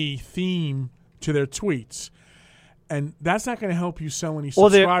is me" theme to their tweets, and that's not going to help you sell any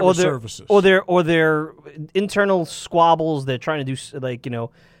subscriber services or their internal squabbles. They're trying to do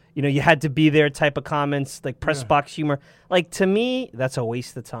you had to be there type of comments, like press box humor. Like, to me, that's a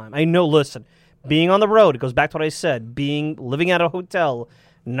waste of time. I know, listen, being on the road, it goes back to what I said, living at a hotel,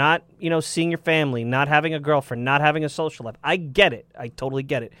 not, seeing your family, not having a girlfriend, not having a social life. I get it. I totally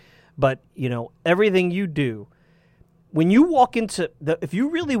get it. But, everything you do, when you walk into if you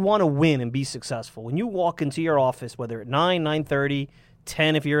really want to win and be successful, when you walk into your office, whether at 9, 9:30,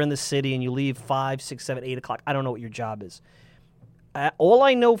 10 if you're in the city, and you leave 5, 6, 7, 8 o'clock, I don't know what your job is. All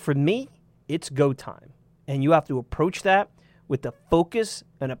I know for me, it's go time. And you have to approach that with a focus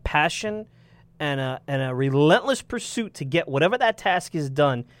and a passion and a relentless pursuit to get whatever that task is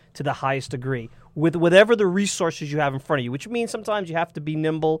done to the highest degree with whatever the resources you have in front of you, which means sometimes you have to be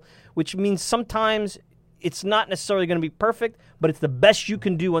nimble, which means sometimes it's not necessarily going to be perfect, but it's the best you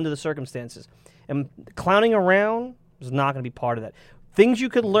can do under the circumstances. And clowning around is not going to be part of that. Things you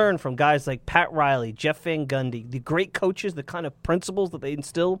could learn from guys like Pat Riley, Jeff Van Gundy, the great coaches, the kind of principles that they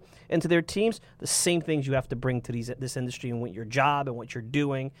instill into their teams, the same things you have to bring to this industry and what your job and what you're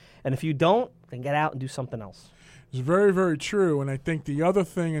doing. And if you don't, then get out and do something else. It's very, very true. And I think the other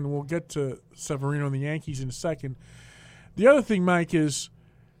thing, and we'll get to Severino and the Yankees in a second, the other thing, Mike, is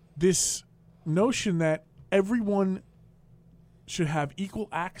this notion that everyone should have equal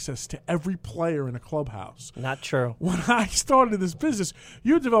access to every player in a clubhouse. Not true. When I started this business,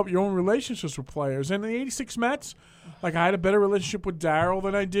 you develop your own relationships with players. And in the 86 Mets, I had a better relationship with Darryl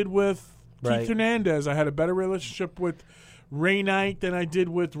than I did with Keith Hernandez. I had a better relationship with Ray Knight than I did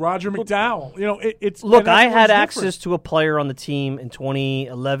with Roger McDowell. Look, I had access to a player on the team in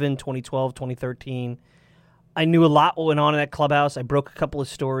 2011, 2012, 2013. I knew a lot what went on in that clubhouse. I broke a couple of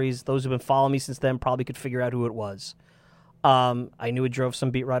stories. Those who have been following me since then probably could figure out who it was. I knew it drove some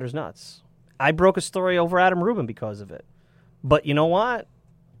beat writers nuts. I broke a story over Adam Rubin because of it. But you know what?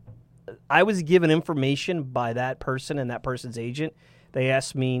 I was given information by that person and that person's agent. They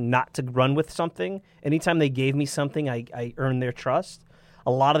asked me not to run with something. Anytime they gave me something, I earned their trust.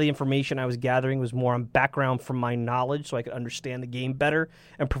 A lot of the information I was gathering was more on background from my knowledge so I could understand the game better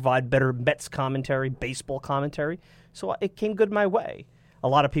and provide better Mets commentary, baseball commentary. So it came good my way. A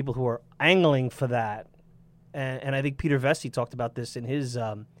lot of people who are angling for that, and I think Peter Vesti talked about this in his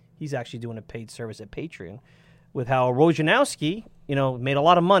he's actually doing a paid service at Patreon with how Wojnarowski, made a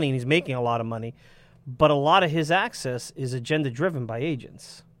lot of money and he's making a lot of money, but a lot of his access is agenda-driven by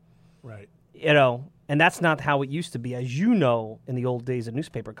agents. Right. And that's not how it used to be. As you know, in the old days of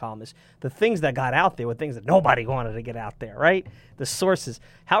newspaper columnists, the things that got out there were things that nobody wanted to get out there, right? The sources.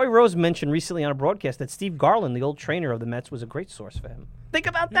 Howie Rose mentioned recently on a broadcast that Steve Garland, the old trainer of the Mets, was a great source for him. Think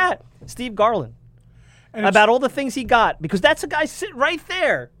about that. Steve Garland. And about all the things he got, because that's a guy sitting right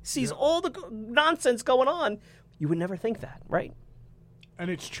there, sees all the nonsense going on. You would never think that, right? And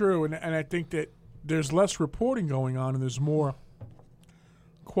it's true, and I think that there's less reporting going on, and there's more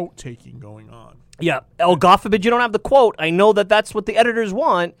quote-taking going on. Yeah. God forbid you don't have the quote. I know that that's what the editors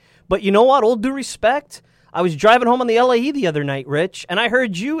want, but you know what? All due respect, I was driving home on the LIE the other night, Rich, and I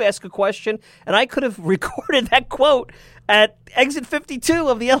heard you ask a question, and I could have recorded that quote at exit 52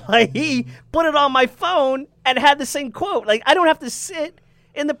 of the LIE, put it on my phone, and had the same quote. Like, I don't have to sit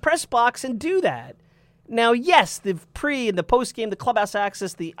in the press box and do that. Now, yes, the pre and the post game, the clubhouse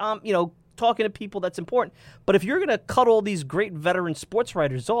access, the talking to people, that's important. But if you're going to cut all these great veteran sports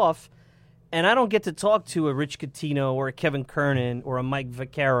writers off, and I don't get to talk to a Rich Coutinho or a Kevin Kernan or a Mike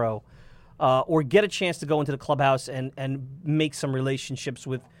Vaccaro, or get a chance to go into the clubhouse and make some relationships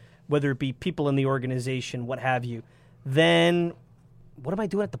with whether it be people in the organization, what have you, then what am I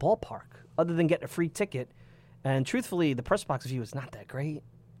doing at the ballpark other than getting a free ticket? And truthfully, the press box view is not that great.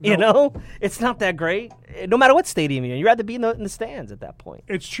 No. It's not that great. No matter what stadium you're in, you'd rather be in the stands at that point.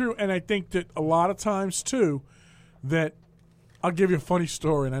 It's true, and I think that a lot of times, too, that I'll give you a funny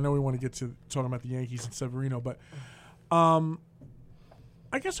story, and I know we want to get to talking about the Yankees and Severino, but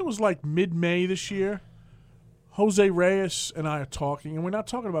I guess it was like mid-May this year. Jose Reyes and I are talking, and we're not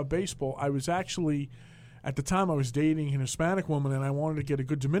talking about baseball. I was actually, at the time I was dating an Hispanic woman, and I wanted to get a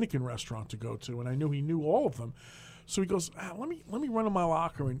good Dominican restaurant to go to, and I knew he knew all of them. So he goes, let me run in my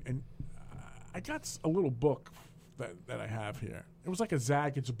locker, and I got a little book that I have here. It was like a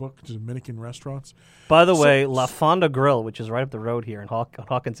Zag's book to Dominican restaurants. By the way, La Fonda Grill, which is right up the road here on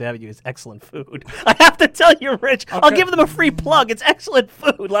Hawkins Avenue, is excellent food. I have to tell you, Rich, okay. I'll give them a free plug. It's excellent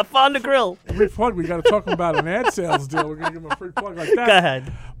food, La Fonda Grill. Free plug. We got to talk about an ad sales deal. We're going to give them a free plug like that. Go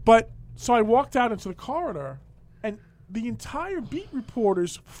ahead. But so I walked out into the corridor, and the entire beat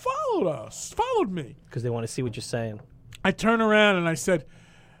reporters followed me. Because they want to see what you're saying. I turned around and I said,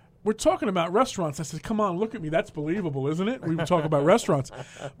 we're talking about restaurants. I said, come on, look at me. That's believable, isn't it? We talk about restaurants.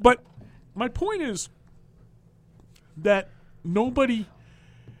 But my point is that nobody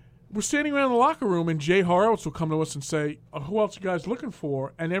 – we're standing around the locker room, and Jay Horowitz will come to us and say, who else are you guys looking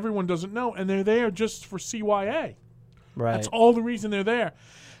for? And everyone doesn't know. And they're there just for CYA. Right. That's all the reason they're there.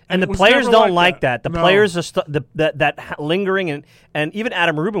 And the players don't like that. The players are that lingering, and even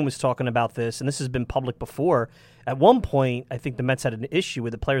Adam Rubin was talking about this, and this has been public before. At one point, I think the Mets had an issue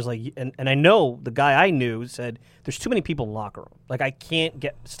with the players, and I know the guy I knew said, there's too many people in the locker room. Like, I can't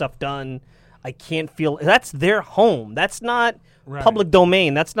get stuff done. I can't feel – that's their home. That's not public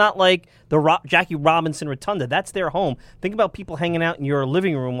domain. That's not like the Jackie Robinson Rotunda. That's their home. Think about people hanging out in your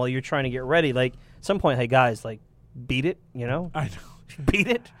living room while you're trying to get ready. Like, at some point, hey, guys, like, beat it, you know? I know. Beat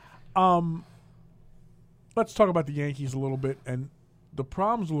it. Let's talk about the Yankees a little bit and the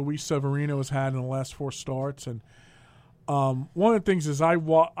problems Luis Severino has had in the last 4 starts. And one of the things is I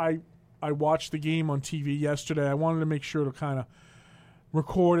watched the game on TV yesterday. I wanted to make sure to kind of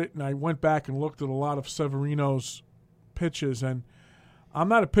record it, and I went back and looked at a lot of Severino's pitches. And I'm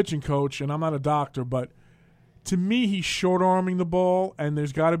not a pitching coach and I'm not a doctor, but to me he's short-arming the ball, and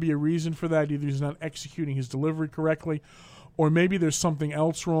there's got to be a reason for that. Either he's not executing his delivery correctly, or maybe there's something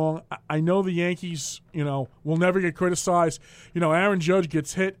else wrong. I know the Yankees, will never get criticized. Aaron Judge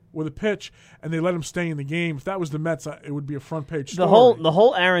gets hit with a pitch, and they let him stay in the game. If that was the Mets, it would be a front-page story.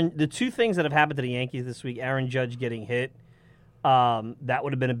 The 2 things that have happened to the Yankees this week, Aaron Judge getting hit, that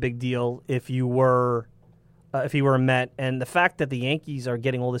would have been a big deal if you were a Met. And the fact that the Yankees are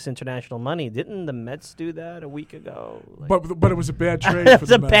getting all this international money, didn't the Mets do that a week ago? But it was a bad trade for the Mets. It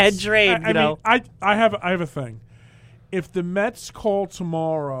was a bad trade, I mean, I have a thing. If the Mets call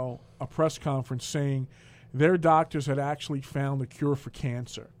tomorrow a press conference saying their doctors had actually found a cure for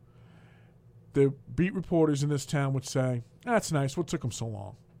cancer, the beat reporters in this town would say, that's nice. What took them so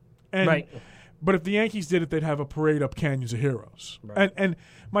long? Right. But if the Yankees did it, they'd have a parade up Canyons of Heroes. Right. And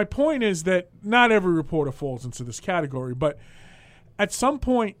my point is that not every reporter falls into this category, but at some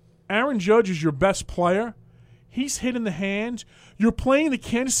point, Aaron Judge is your best player. He's hit in the hand. You're playing the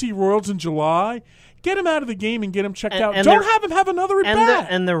Kansas City Royals in July. Get him out of the game and get him checked out. Don't have him have another at bat.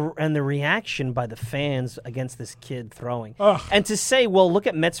 And the reaction by the fans against this kid throwing. Ugh. And to say, well, look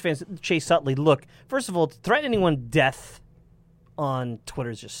at Mets fans, Chase Utley, look, first of all, to threaten anyone death on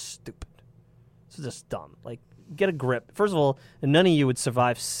Twitter is just stupid. It's just dumb. Like, get a grip. First of all, none of you would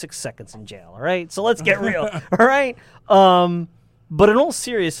survive 6 seconds in jail, all right? So let's get real, all right? But in all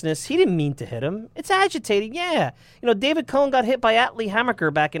seriousness, he didn't mean to hit him. It's agitating, yeah. David Cohn got hit by Atlee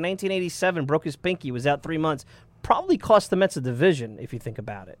Hammaker back in 1987, broke his pinky, was out 3 months. Probably cost the Mets a division, if you think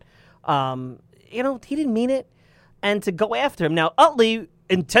about it. He didn't mean it. And to go after him. Now, Utley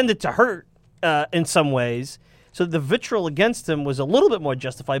intended to hurt in some ways, so the vitriol against him was a little bit more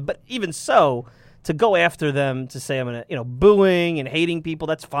justified. But even so, to go after them, to say I'm going to, booing and hating people,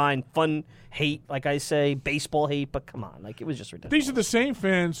 that's fine. Fun hate, like I say, baseball hate, but come on. Like, it was just ridiculous. These are the same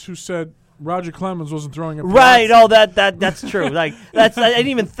fans who said Roger Clemens wasn't throwing a right. Oh, that's true. Like I didn't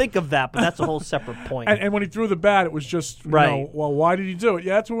even think of that, but that's a whole separate point. And when he threw the bat, it was just right. Well, why did he do it?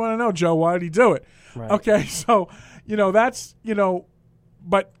 Yeah, that's what we want to know, Joe. Why did he do it? Right. Okay, so that's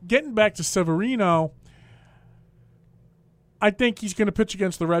but getting back to Severino, I think he's going to pitch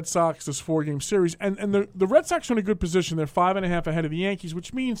against the Red Sox this 4-game series, and the Red Sox are in a good position. They're 5.5 ahead of the Yankees,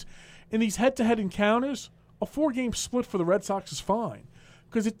 which means in these head-to-head encounters, a 4-game split for the Red Sox is fine.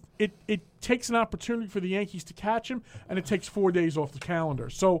 Because it takes an opportunity for the Yankees to catch him, and it takes 4 days off the calendar.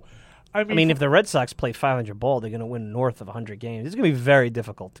 So, I mean if the Red Sox play 500 ball, they're going to win north of 100 games. It's going to be very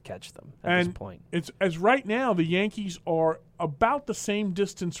difficult to catch them at this point. As right now, the Yankees are about the same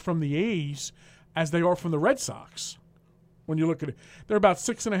distance from the A's as they are from the Red Sox. When you look at it, they're about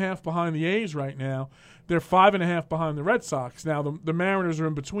 6.5 behind the A's right now. They're 5.5 behind the Red Sox. Now the Mariners are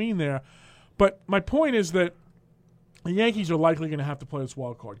in between there, but my point is that the Yankees are likely going to have to play this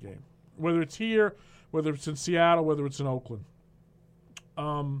wild card game, whether it's here, whether it's in Seattle, whether it's in Oakland.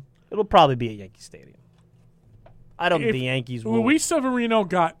 It'll probably be at Yankee Stadium. I don't think the Yankees will. Luis Severino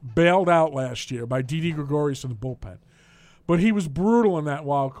got bailed out last year by Didi Gregorius in the bullpen, but he was brutal in that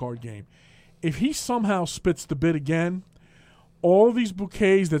wild card game. If he somehow spits the bit again, all these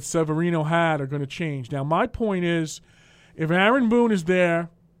bouquets that Severino had are going to change. Now, my point is, if Aaron Boone is there,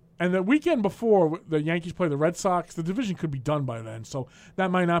 and the weekend before the Yankees play the Red Sox, the division could be done by then. So that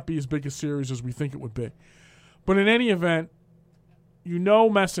might not be as big a series as we think it would be. But in any event,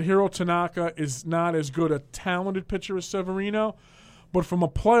 Masahiro Tanaka is not as good a talented pitcher as Severino. But from a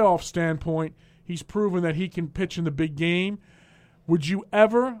playoff standpoint, he's proven that he can pitch in the big game. Would you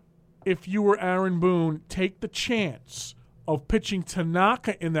ever, if you were Aaron Boone, take the chance of pitching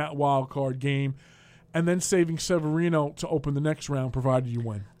Tanaka in that wild card game and then saving Severino to open the next round, provided you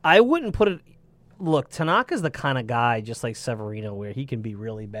win? I wouldn't put it. Look, Tanaka's the kind of guy, just like Severino, where he can be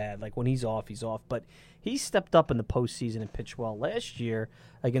really bad. Like when he's off, he's off. But he stepped up in the postseason and pitched well. Last year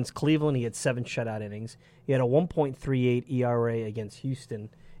against Cleveland, he had 7 shutout innings. He had a 1.38 ERA against Houston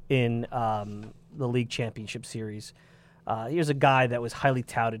in the league championship series. Here's a guy that was highly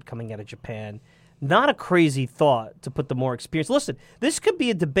touted coming out of Japan. Not a crazy thought to put the more experienced. Listen, this could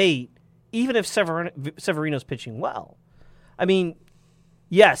be a debate. Even if Severino's pitching well. I mean,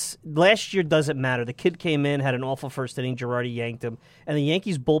 yes, last year doesn't matter. The kid came in, had an awful first inning. Girardi yanked him. And the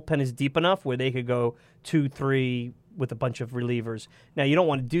Yankees' bullpen is deep enough where they could go 2-3 with a bunch of relievers. Now, you don't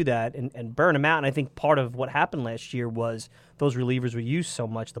want to do that and burn them out. And I think part of what happened last year was those relievers were used so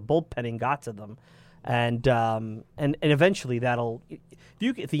much, the bullpenning got to them. And eventually that'll –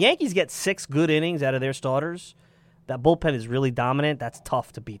 if the Yankees get 6 good innings out of their starters – that bullpen is really dominant. That's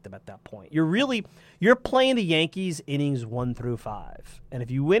tough to beat them at that point. You're playing the Yankees innings 1 through 5. And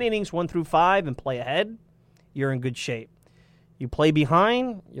if you win innings 1 through 5 and play ahead, you're in good shape. You play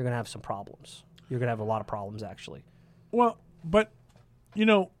behind, you're going to have some problems. You're going to have a lot of problems, actually. Well, but,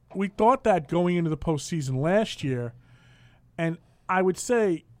 we thought that going into the postseason last year, and I would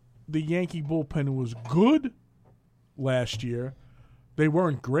say the Yankee bullpen was good last year. They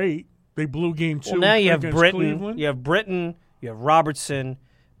weren't great. They blew game 2. Well, now you have Britton. Cleveland. You have Britton. You have Robertson.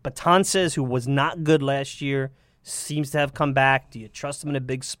 Betances, who was not good last year, seems to have come back. Do you trust him in a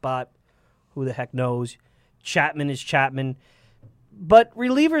big spot? Who the heck knows? Chapman is Chapman. But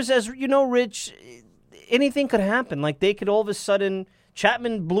relievers, as you know, Rich, anything could happen. Like they could all of a sudden,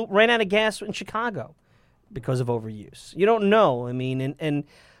 Chapman ran out of gas in Chicago because of overuse. You don't know. I mean, and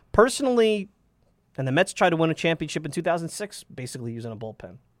personally, and the Mets tried to win a championship in 2006 basically using a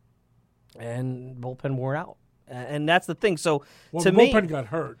bullpen. And bullpen wore out. And that's the thing. So to the me, bullpen got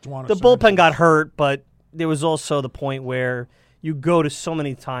hurt. The bullpen got hurt, but there was also the point where you go to so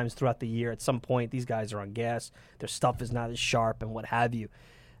many times throughout the year. At some point, these guys are on gas. Their stuff is not as sharp and what have you.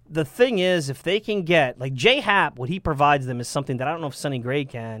 The thing is, if they can get, like Jay Happ, what he provides them is something that I don't know if Sonny Gray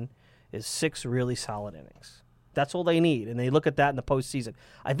can, is 6 really solid innings. That's all they need. And they look at that in the postseason.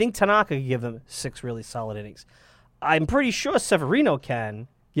 I think Tanaka can give them 6 really solid innings. I'm pretty sure Severino can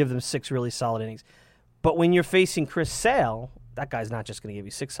give them 6 really solid innings. But when you're facing Chris Sale, that guy's not just going to give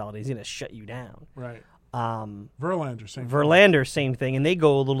you 6 solid innings. He's going to shut you down. Right. Verlander, same thing. And they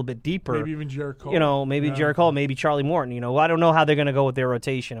go a little bit deeper. Maybe even Jarrett Cole. Jarrett Cole, maybe Charlie Morton. I don't know how they're going to go with their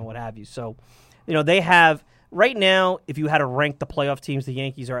rotation and what have you. So, they have – right now, if you had to rank the playoff teams, the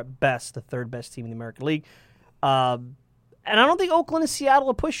Yankees are at best the 3rd best team in the American League. And I don't think Oakland and Seattle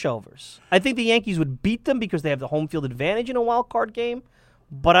are pushovers. I think the Yankees would beat them because they have the home field advantage in a wild card game.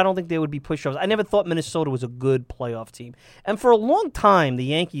 But I don't think they would be pushovers. I never thought Minnesota was a good playoff team. And for a long time, the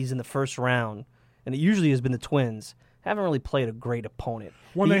Yankees in the first round, and it usually has been the Twins, haven't really played a great opponent.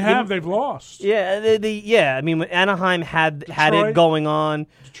 When they've lost. Yeah, I mean, Anaheim had it going on.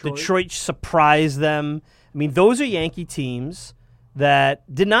 Detroit surprised them. I mean, those are Yankee teams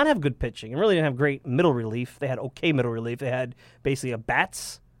that did not have good pitching and really didn't have great middle relief. They had okay middle relief. They had basically a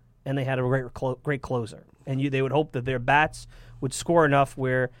bats, and they had a great closer. And they would hope that their bats would score enough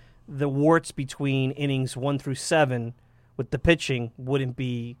where the warts between innings 1 through 7 with the pitching wouldn't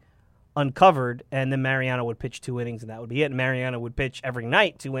be uncovered, and then Mariano would pitch 2 innings, and that would be it. And Mariano would pitch every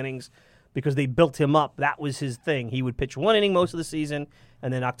night 2 innings because they built him up. That was his thing. He would pitch 1 inning most of the season,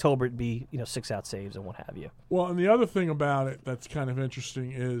 and then October it'd be 6-out saves and what have you. Well, and the other thing about it that's kind of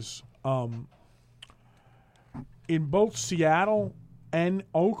interesting is in both Seattle and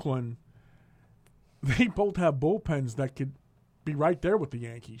Oakland, they both have bullpens that could be right there with the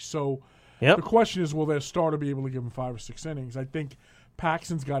Yankees. So the question is, will their starter be able to give them 5 or 6 innings? I think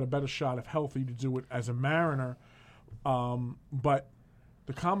Paxton's got a better shot, if healthy, to do it as a Mariner. But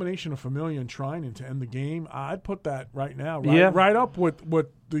the combination of Familia and Trinan to end the game, I'd put that right now, right up with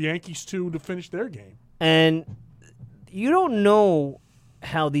the Yankees to finish their game. And you don't know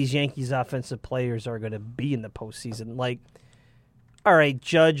how these Yankees offensive players are going to be in the postseason. Like, all right,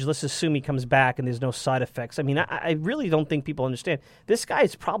 Judge, let's assume he comes back and there's no side effects. I mean, I really don't think people understand. This guy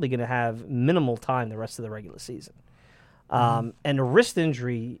is probably going to have minimal time the rest of the regular season. And a wrist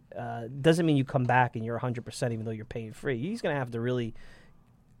injury doesn't mean you come back and you're 100% even though you're pain free. He's going to have to really,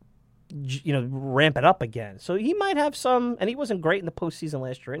 ramp it up again. So he might have some, and he wasn't great in the postseason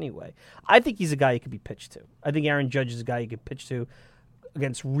last year anyway. I think he's a guy you could be pitched to. I think Aaron Judge is a guy you could pitch to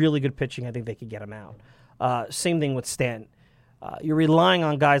against really good pitching. I think they could get him out. Same thing with Stanton. You're relying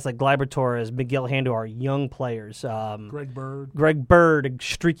on guys like Gleyber Torres, Miguel Andujar, young players. Greg Bird, a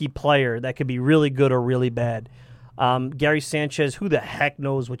streaky player that could be really good or really bad. Gary Sanchez, who the heck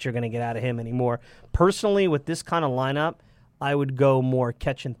knows what you're going to get out of him anymore. Personally, with this kind of lineup, I would go more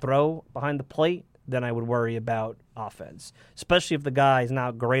catch and throw behind the plate than I would worry about offense, especially if the guy is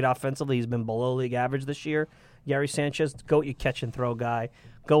not great offensively. He's been below league average this year. Gary Sanchez, go with your catch and throw guy.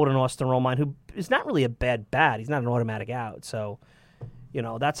 Go with an Austin Romine, who is not really a bad bat. He's not an automatic out. So,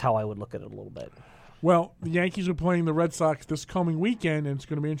 that's how I would look at it a little bit. Well, the Yankees are playing the Red Sox this coming weekend, and it's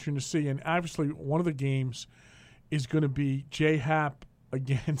going to be interesting to see. And obviously, one of the games is going to be J. Happ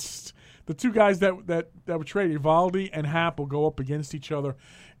against the two guys that were traded. Evaldi and Happ will go up against each other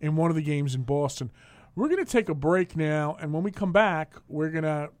in one of the games in Boston. We're going to take a break now, and when we come back, we're going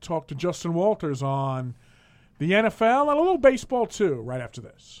to talk to Justin Walters on the NFL and a little baseball, too, right after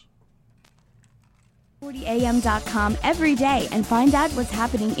this. 40am.com every day and find out what's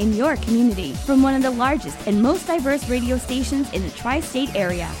happening in your community from one of the largest and most diverse radio stations in the tri-state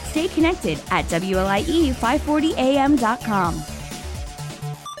area. Stay connected at WLIE540am.com.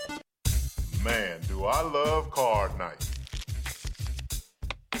 Man, do I love card night.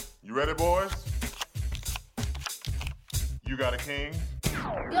 You ready, boys? You got a king?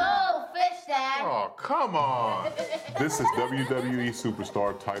 Go, Fish Dad! Oh, come on. This is WWE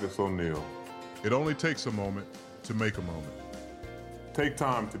superstar Titus O'Neil. It only takes a moment to make a moment. Take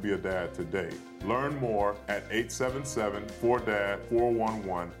time to be a dad today. Learn more at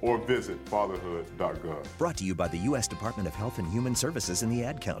 877-4DAD-411 or visit fatherhood.gov. Brought to you by the U.S. Department of Health and Human Services and the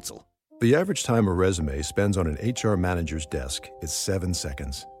Ad Council. The average time a resume spends on an HR manager's desk is 7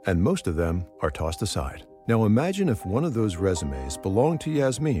 seconds, and most of them are tossed aside. Now imagine if one of those resumes belonged to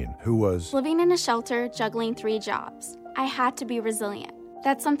Yasmin, who was living in a shelter, juggling 3 jobs. I had to be resilient.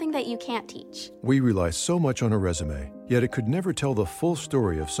 That's something that you can't teach. We rely so much on a resume, yet it could never tell the full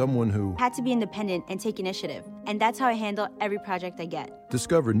story of someone who had to be independent and take initiative. And that's how I handle every project I get.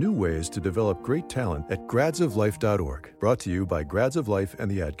 Discover new ways to develop great talent at gradsoflife.org. Brought to you by Grads of Life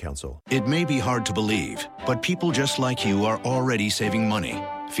and the Ad Council. It may be hard to believe, but people just like you are already saving money.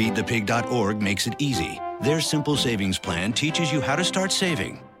 FeedThePig.org makes it easy. Their simple savings plan teaches you how to start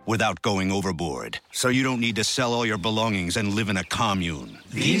saving without going overboard, so you don't need to sell all your belongings and live in a commune.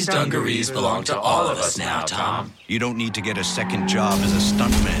 These dungarees belong to all of us now, Tom. You don't need to get a second job as a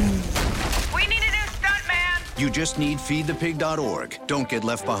stuntman. We need a new stuntman! You just need feedthepig.org. Don't get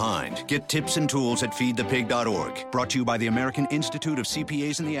left behind. Get tips and tools at feedthepig.org. Brought to you by the American Institute of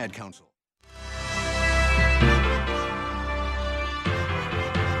CPAs and the Ad Council.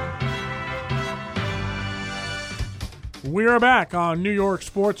 We are back on New York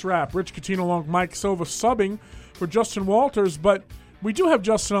Sports Wrap. Rich Coutinho along with Mike Silva subbing for Justin Walters, but we do have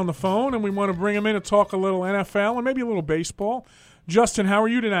Justin on the phone, and we want to bring him in to talk a little NFL and maybe a little baseball. Justin, how are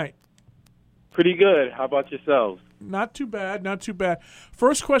you tonight? Pretty good. How about yourselves? Not too bad, not too bad.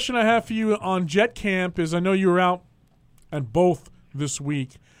 First question I have for you on Jet Camp is I know you were out at both this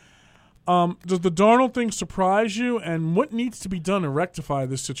week. Does the Darnold thing surprise you, and what needs to be done to rectify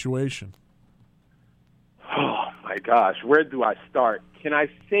this situation? Oh, my gosh. Where do I start? Can I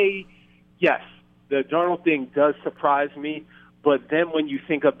say, yes, the Darnold thing does surprise me, but then when you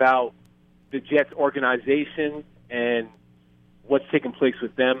think about the Jets organization and what's taken place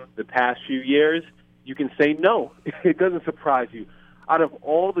with them the past few years, you can say no. It doesn't surprise you. Out of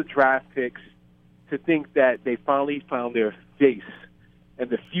all the draft picks, to think that they finally found their face and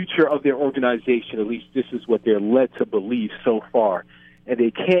the future of their organization, at least this is what they're led to believe so far, and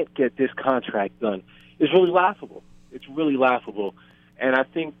they can't get this contract done, is really laughable. It's really laughable. And I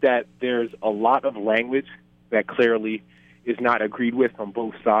think that there's a lot of language that clearly is not agreed with on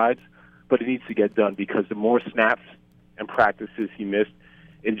both sides, but it needs to get done because the more snaps and practices he missed,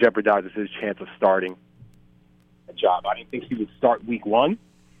 it jeopardizes his chance of starting a job. I didn't think he would start week 1,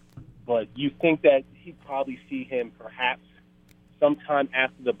 but you think that he'd probably see him perhaps sometime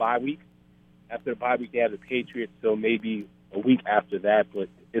after the bye week. After the bye week, they have the Patriots, so maybe a week after that, but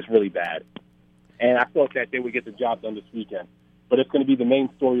it's really bad. And I thought that they would get the job done this weekend. But it's going to be the main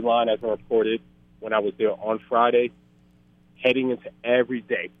storyline, as I reported when I was there on Friday, heading into every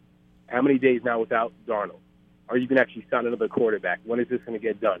day. How many days now without Darnold? Are you going to actually sign another quarterback? When is this going to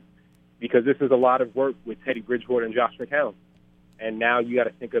get done? Because this is a lot of work with Teddy Bridgewater and Josh McCown. And now you got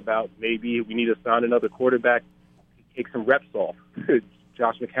to think about maybe we need to sign another quarterback, take some reps off.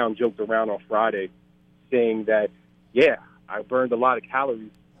 Josh McCown joked around on Friday saying that, yeah, I burned a lot of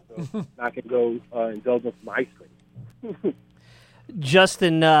calories, so I can go indulge in some ice cream.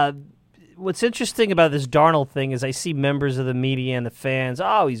 Justin, what's interesting about this Darnold thing is I see members of the media and the fans,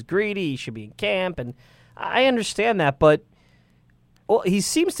 oh, he's greedy, he should be in camp, and I understand that, but he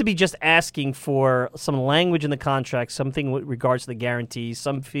seems to be just asking for some language in the contract, something with regards to the guarantees.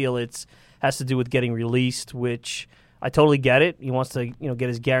 Some feel it has to do with getting released, which I totally get it. He wants to, get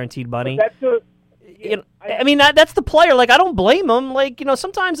his guaranteed money. That's the player. Like, I don't blame him. Like,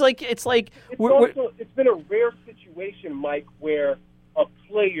 sometimes, like, it's like it's been a rare situation, Mike, where a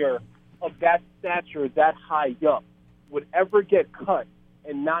player of that stature, that high up, would ever get cut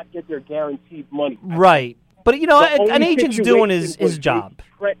and not get their guaranteed money. Right. But, an agent's doing his job.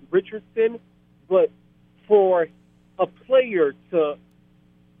 Trent Richardson, but for a player to,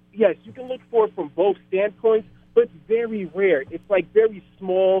 yes, you can look for it from both standpoints, but it's very rare. It's like very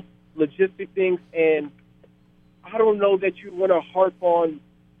small logistic things, and I don't know that you want to harp on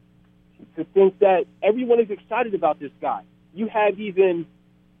to think that everyone is excited about this guy. You have even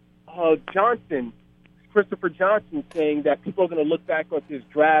Christopher Johnson, saying that people are going to look back on this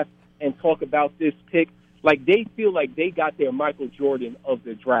draft and talk about this pick like they feel like they got their Michael Jordan of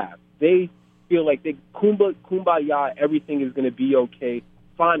the draft. They feel like they kumbaya, everything is going to be okay.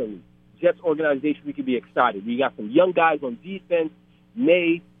 Finally, Jets organization, we can be excited. We got some young guys on defense,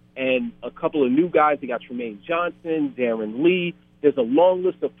 May, and a couple of new guys. They got Tremaine Johnson, Darren Lee. There's a long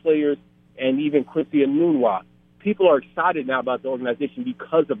list of players, and even Quincy Enunwa. People are excited now about the organization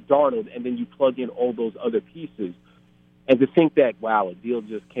because of Darnold, and then you plug in all those other pieces. And to think that, wow, a deal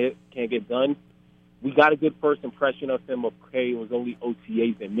just can't get done. We got a good first impression of him. Okay, it was only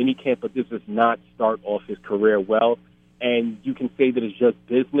OTAs and minicamp, but this does not start off his career well. And you can say that it's just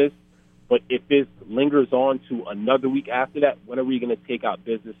business, but if this lingers on to another week after that, when are we going to take out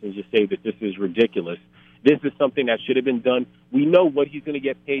business and just say that this is ridiculous? This is something that should have been done. We know what he's going to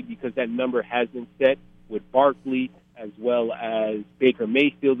get paid because that number has been set with Barkley as well as Baker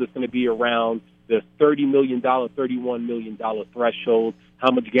Mayfield is going to be around the $30 million, $31 million threshold.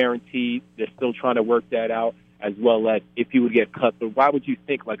 How much guaranteed? They're still trying to work that out, as well as if he would get cut. But why would you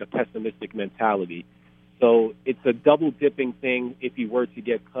think like a pessimistic mentality? So it's a double-dipping thing if he were to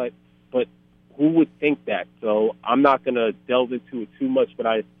get cut, but who would think that? So I'm not going to delve into it too much, but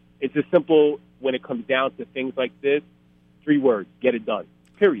it's just simple when it comes down to things like this. 3 words, get it done,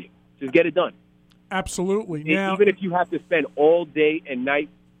 period. Just get it done. Absolutely. Even if you have to spend all day and night,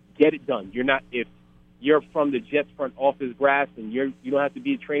 get it done. If you're from the Jets front office brass and you don't have to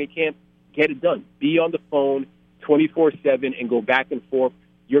be at training camp, get it done. Be on the phone 24/7 and go back and forth.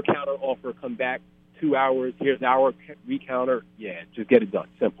 Your counter offer, come back 2 hours. Here's our recounter. Yeah, just get it done.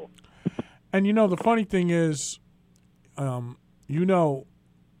 Simple. And the funny thing is,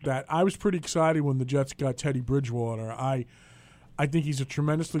 that I was pretty excited when the Jets got Teddy Bridgewater. I think he's a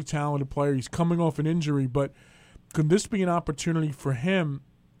tremendously talented player. He's coming off an injury, but could this be an opportunity for him?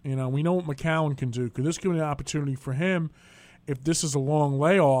 We know what McCown can do. Could this give an opportunity for him, if this is a long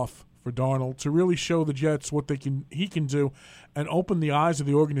layoff for Darnold, to really show the Jets what he can do and open the eyes of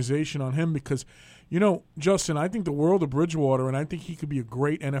the organization on him? Because, Justin, I think the world of Bridgewater, and I think he could be a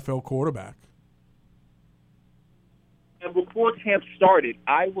great NFL quarterback. And before camp started,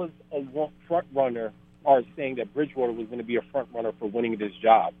 I was a front runner, or saying that Bridgewater was going to be a front runner for winning this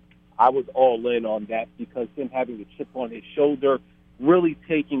job. I was all in on that because him having the chip on his shoulder, really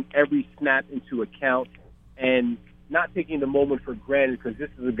taking every snap into account and not taking the moment for granted, because this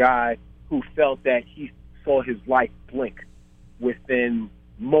is a guy who felt that he saw his life blink within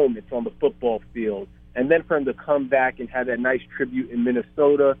moments on the football field. And then for him to come back and have that nice tribute in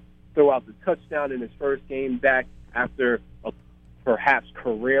Minnesota, throw out the touchdown in his first game back after a perhaps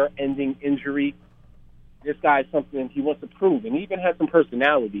career-ending injury. This guy is something he wants to prove, and he even had some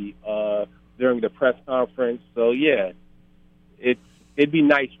personality during the press conference. So, yeah, it'd be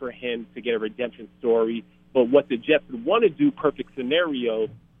nice for him to get a redemption story. But what the Jets would want to do, perfect scenario,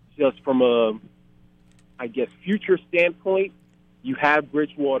 just from a, I guess, future standpoint, you have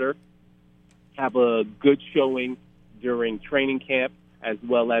Bridgewater have a good showing during training camp as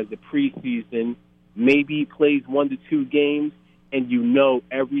well as the preseason, maybe plays 1 to 2 games, and you know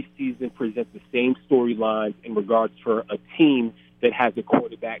every season presents the same storylines in regards for a team that has a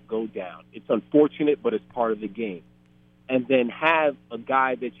quarterback go down. It's unfortunate, but it's part of the game. And then have a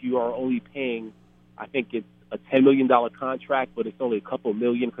guy that you are only paying, I think it's a $10 million contract, but it's only a couple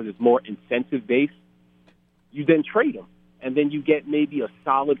million because it's more incentive-based. You then trade him, and then you get maybe a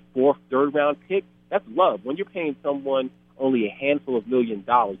solid 4th, 3rd-round pick. That's love. When you're paying someone only a handful of $1 million,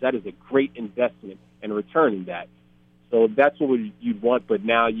 that is a great investment in returning that. So that's what you'd want, but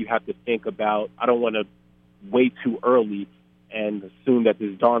now you have to think about, I don't want to wait too early and assume that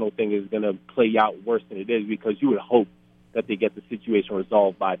this Darnold thing is going to play out worse than it is, because you would hope that they get the situation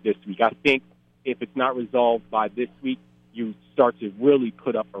resolved by this week. I think if it's not resolved by this week, you start to really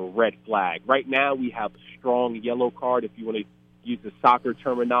put up a red flag. Right now we have a strong yellow card, if you want to use the soccer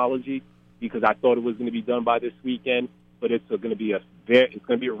terminology, because I thought it was going to be done by this weekend, but it's going to be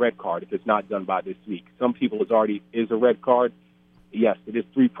a red card if it's not done by this week. Some people it's already is a red card. Yes, it is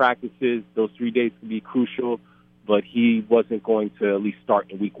 3 practices. Those 3 days can be crucial, but he wasn't going to at least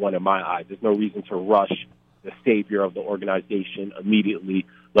start in week 1 in my eyes. There's no reason to rush the savior of the organization immediately.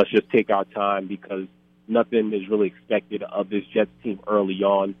 Let's just take our time, because nothing is really expected of this Jets team early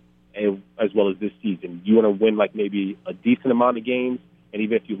on, as well as this season. You want to win like maybe a decent amount of games, and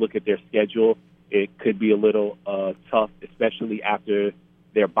even if you look at their schedule, it could be a little tough, especially after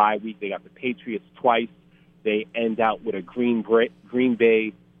their bye week. They got the Patriots twice. They end out with a Green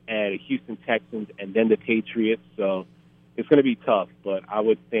Bay and a Houston Texans, and then the Patriots. So it's going to be tough, but I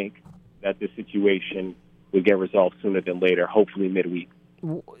would think that this situation would get resolved sooner than later, hopefully midweek.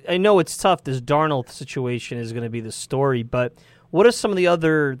 I know it's tough. This Darnold situation is going to be the story, but what are some of the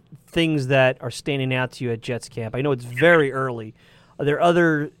other things that are standing out to you at Jets camp? I know it's very early. Are there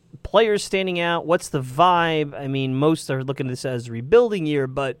other players standing out? What's the vibe? I mean, most are looking at this as a rebuilding year,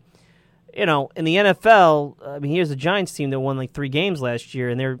 but, you know, in the NFL, I mean, here's the Giants team that won like 3 games last year,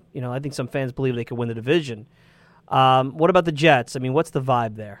 and they're, you know, I think some fans believe they could win the division. What about the Jets? I mean, what's the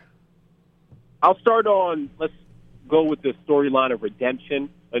vibe there? I'll start on, let's go with the storyline of redemption.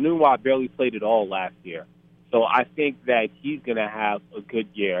 Anunwa barely played at all last year, so I think that he's going to have a good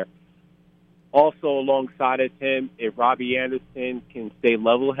year. Also, alongside of him, if Robbie Anderson can stay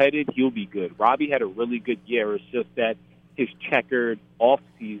level-headed, he'll be good. Robbie had a really good year. It's just that his checkered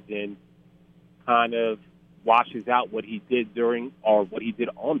offseason kind of washes out what he did during or what he did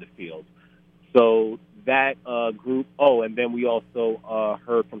on the field. So that group, and then we also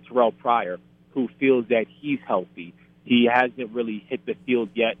heard from Terrell Pryor, who feels that he's healthy. He hasn't really hit the field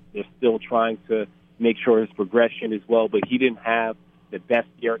yet. They're still trying to make sure his progression is well, but he didn't have the best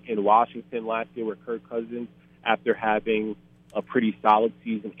year in Washington last year with Kirk Cousins after having a pretty solid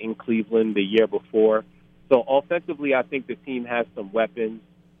season in Cleveland the year before. So offensively, I think the team has some weapons.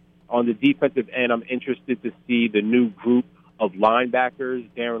 On the defensive end, I'm interested to see the new group of linebackers.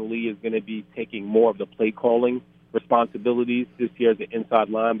 Darren Lee is going to be taking more of the play calling responsibilities this year as an inside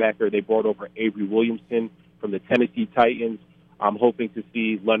linebacker. They brought over Avery Williamson from the Tennessee Titans. I'm hoping to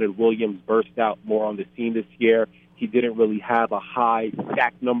see Leonard Williams burst out more on the scene this year. He didn't really have a high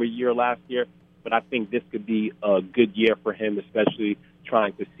sack number year last year, but I think this could be a good year for him, especially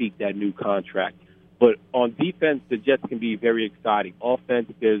trying to seek that new contract. But on defense, the Jets can be very exciting.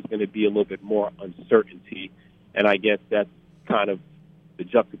 Offense, there's going to be a little bit more uncertainty, and I guess that's kind of the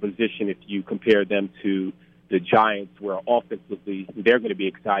juxtaposition if you compare them to the Giants, where offensively they're going to be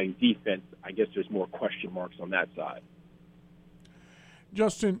exciting. Defense, I guess there's more question marks on that side.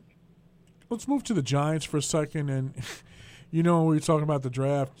 Justin, let's move to the Giants for a second. And, you know, when we were talking about the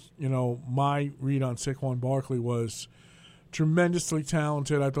draft, you know, my read on Saquon Barkley was tremendously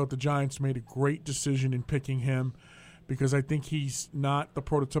talented. I thought the Giants made a great decision in picking him because I think he's not the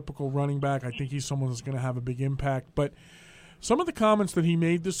prototypical running back. I think he's someone that's going to have a big impact. But Some of the comments that he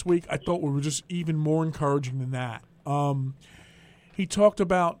made this week I thought were just even more encouraging than that. He talked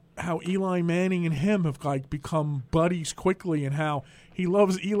about how Eli Manning and him have become buddies quickly, and how he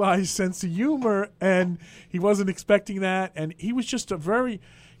loves Eli's sense of humor, and he wasn't expecting that. And he was just very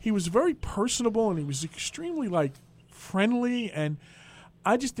personable, and he was extremely friendly. And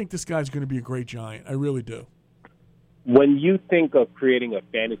I just think this guy's going to be a great Giant. I really do. When you think of creating a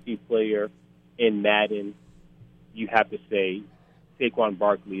fantasy player in Madden, you have to say Saquon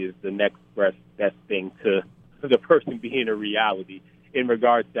Barkley is the next best thing to the person being a reality. In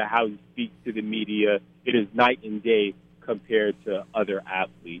regards to how he speaks to the media, it is night and day compared to other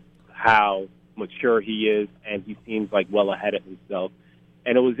athletes, how mature he is, and he seems well ahead of himself.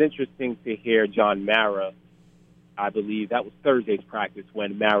 And it was interesting to hear John Mara, I believe that was Thursday's practice,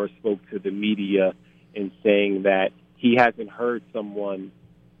 when Mara spoke to the media in saying that he hasn't heard someone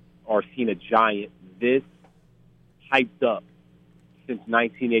or seen a Giant this hyped up since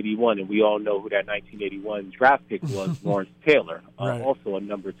 1981, and we all know who that 1981 draft pick was, Lawrence Taylor, right. Also a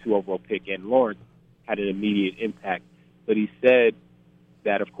number 2 overall pick, and Lawrence had an immediate impact. But he said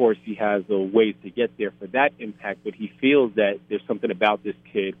that, of course, he has a ways to get there for that impact, but he feels that there's something about this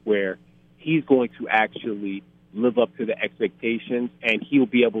kid where he's going to actually live up to the expectations, and he'll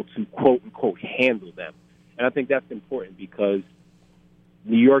be able to, quote-unquote, handle them. And I think that's important because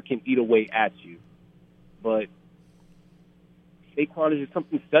New York can eat away at you, but Saquon is just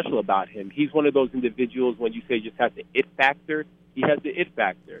something special about him. He's one of those individuals, when you say just has the it factor, he has the it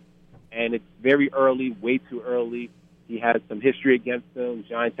factor. And it's very early, way too early. He has some history against them.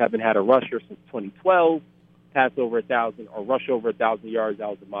 Giants haven't had a rusher since 2012, pass over 1,000 or rush over 1,000 yards. That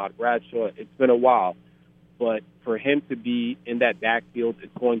was Ahmad Bradshaw. It's been a while. But for him to be in that backfield,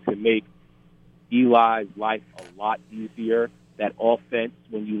 it's going to make Eli's life a lot easier. That offense,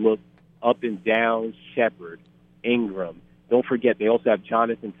 when you look up and down, Shepard, Ingram, don't forget, they also have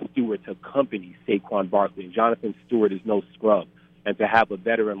Jonathan Stewart to accompany Saquon Barkley. And Jonathan Stewart is no scrub. And to have a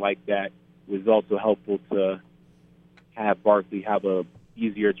veteran like that was also helpful to have Barkley have a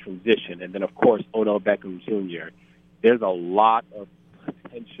easier transition. And then, of course, Odell Beckham Jr. There's a lot of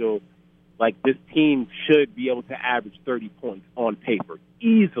potential. This team should be able to average 30 points on paper,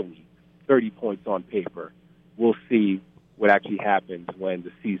 easily 30 points on paper. We'll see what actually happens when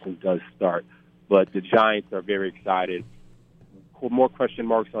the season does start. But the Giants are very excited. More question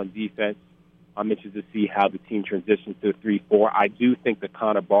marks on defense. I'm interested to see how the team transitions to 3-4. I do think the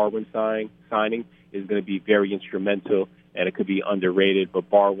Connor Barwin signing is going to be very instrumental, and it could be underrated.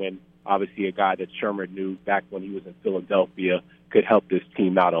 But Barwin, obviously a guy that Shermer knew back when he was in Philadelphia, could help this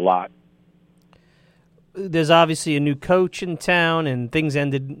team out a lot. There's obviously a new coach in town, and things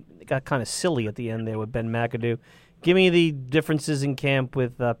got kind of silly at the end there with Ben McAdoo. Give me the differences in camp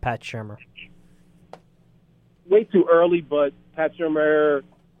with Pat Shermer. Way too early, but Pat Shermer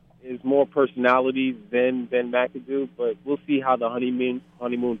is more personality than Ben McAdoo, but we'll see how the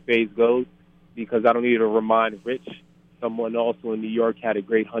honeymoon phase goes, because I don't need to remind Rich, someone also in New York had a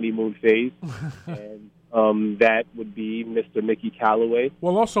great honeymoon phase, and that would be Mr. Mickey Callaway.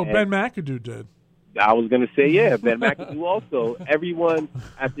 Well, also Ben McAdoo did. I was going to say, yeah, Ben McAdoo also. Everyone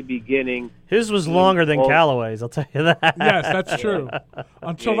at the beginning. His was longer than Callaway's, I'll tell you that. Yes, that's true.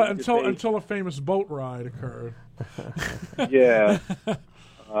 Until a famous boat ride occurred. Yeah.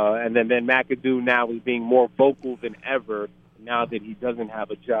 And then Ben McAdoo now is being more vocal than ever now that he doesn't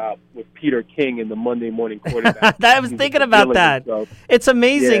have a job with Peter King in the Monday morning quarterback. I was thinking about that. Himself. It's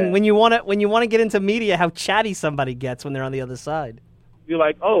amazing when you want to get into media how chatty somebody gets when they're on the other side. You're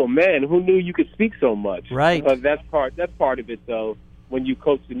like, oh man, who knew you could speak so much? Right. That's part of it, though. When you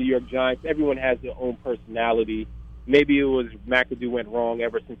coach the New York Giants, everyone has their own personality. Maybe it was McAdoo went wrong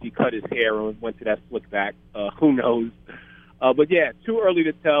ever since he cut his hair and went to that slick back. Who knows? But yeah, too early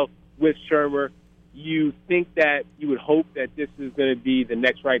to tell with Shermer. You think that you would hope that this is going to be the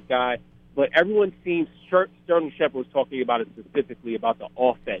next right guy, but everyone seems Sterling Shepard was talking about it specifically about the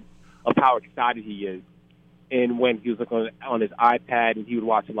offense, of how excited he is. And when he was looking on his iPad and he would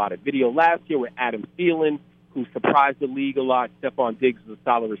watch a lot of video last year with Adam Thielen, who surprised the league a lot. Stephon Diggs is a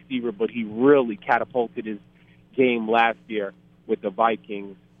solid receiver, but he really catapulted his game last year with the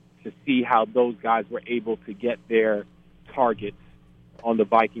Vikings, to see how those guys were able to get their targets on the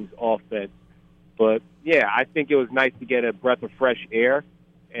Vikings offense. But, yeah, I think it was nice to get a breath of fresh air,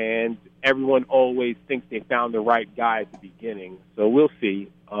 and everyone always thinks they found the right guy at the beginning. So we'll see.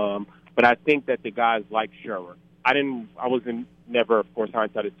 But I think that the guys like Shermer. I wasn't never, of course,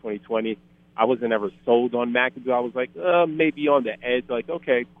 hindsight is 2020. I wasn't ever sold on McAdoo. I was like, maybe on the edge, like,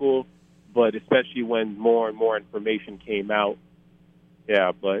 okay, cool. But especially when more and more information came out,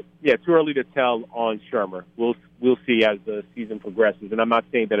 Yeah, but too early to tell on Shermer. We'll see as the season progresses. And I'm not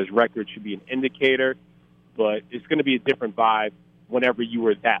saying that his record should be an indicator, but it's going to be a different vibe whenever you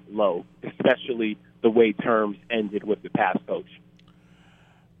were that low, especially the way terms ended with the past coach.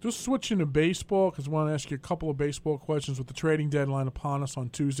 Just switching to baseball, because I want to ask you a couple of baseball questions. With the trading deadline upon us on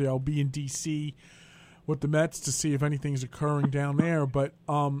Tuesday, I'll be in D.C. with the Mets to see if anything's occurring down there. But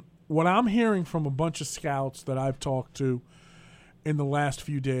what I'm hearing from a bunch of scouts that I've talked to in the last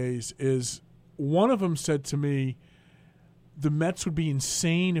few days is one of them said to me the Mets would be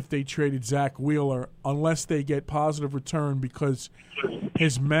insane if they traded Zach Wheeler unless they get positive return, because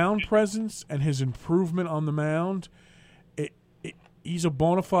his mound presence and his improvement on the mound, he's a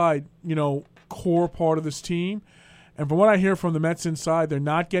bona fide, core part of this team. And from what I hear from the Mets inside, they're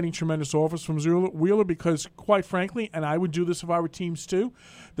not getting tremendous offers from Wheeler because, quite frankly, and I would do this if I were teams too,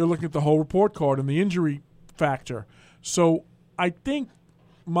 they're looking at the whole report card and the injury factor. So I think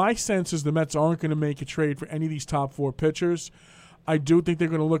my sense is the Mets aren't going to make a trade for any of these top four pitchers. I do think they're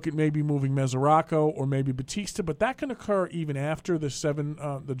going to look at maybe moving Mesoraco or maybe Batista, but that can occur even after the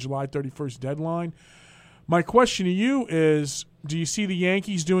July 31st deadline. My question to you is, do you see the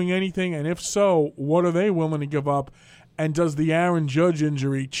Yankees doing anything? And if so, what are they willing to give up? And does the Aaron Judge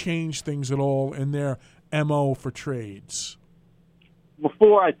injury change things at all in their MO for trades?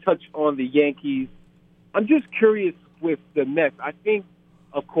 Before I touch on the Yankees, I'm just curious with the Mets. I think,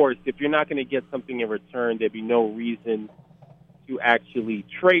 of course, if you're not going to get something in return, there'd be no reason to actually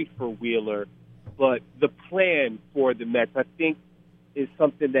trade for Wheeler. But the plan for the Mets, I think, is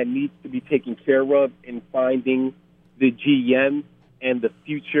something that needs to be taken care of in finding the GM and the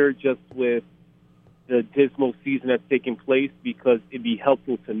future, just with the dismal season that's taking place, because it'd be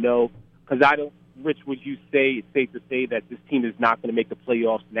helpful to know. Because Rich, would you say it's safe to say that this team is not going to make the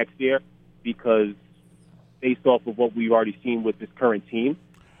playoffs next year because based off of what we've already seen with this current team?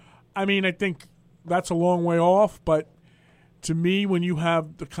 I mean, I think that's a long way off, but to me, when you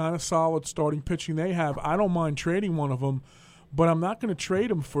have the kind of solid starting pitching they have, I don't mind trading one of them, but I'm not going to trade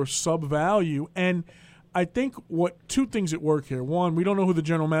them for sub-value. And I think two things at work here. One, we don't know who the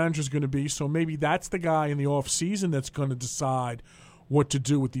general manager is going to be, so maybe that's the guy in the offseason that's going to decide what to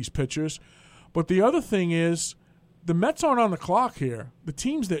do with these pitchers. But the other thing is the Mets aren't on the clock here. The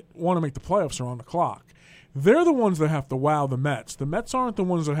teams that want to make the playoffs are on the clock. They're the ones that have to wow the Mets. The Mets aren't the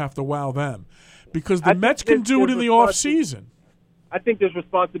ones that have to wow them, because the Mets can do it in the offseason. I think there's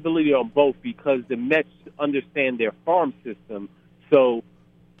responsibility on both, because the Mets understand their farm system. So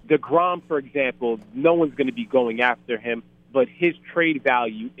DeGrom, for example, no one's going to be going after him, but his trade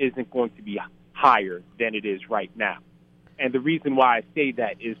value isn't going to be higher than it is right now. And the reason why I say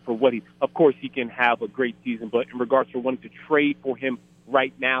that is for what of course, he can have a great season, but in regards to wanting to trade for him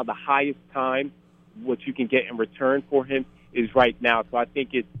right now, the highest time what you can get in return for him is right now. So I think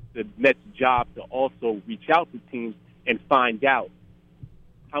it's the Mets' job to also reach out to teams and find out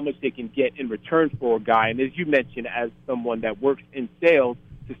how much they can get in return for a guy. And as you mentioned, as someone that works in sales,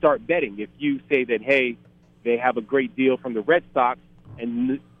 to start betting. If you say that, hey, they have a great deal from the Red Sox,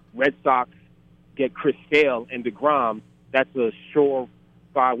 and Red Sox get Chris Sale and DeGrom, that's a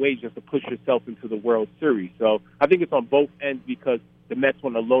surefire way just to push yourself into the World Series. So I think it's on both ends, because the Mets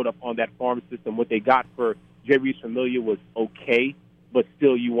want to load up on that farm system. What they got for J.R. Familia was okay, but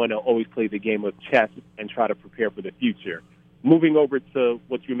still you want to always play the game of chess and try to prepare for the future. Moving over to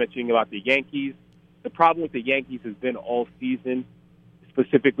what you're mentioning about the Yankees, the problem with the Yankees has been all season,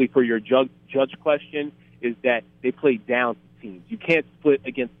 specifically for your Judge question, is that they play down to teams. You can't split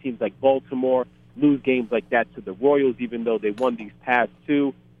against teams like Baltimore, lose games like that to the Royals, even though they won these past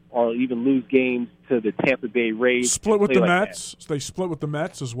two, or even lose games to the Tampa Bay Rays. Split with the Mets. They split with the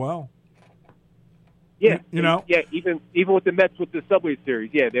Mets as well. Yeah, even with the Mets with the Subway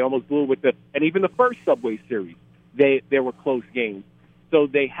Series, they almost blew and even the first Subway Series, there were close games. So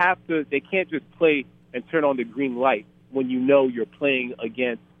they can't just play and turn on the green light when you know you're playing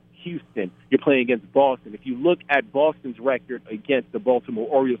against Houston, you're playing against Boston. If you look at Boston's record against the Baltimore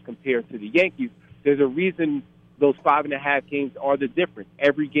Orioles compared to the Yankees, there's a reason those 5.5 games are the difference.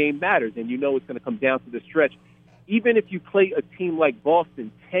 Every game matters, and you know it's going to come down to the stretch. Even if you play a team like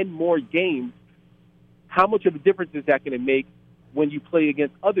Boston 10 more games, how much of a difference is that going to make when you play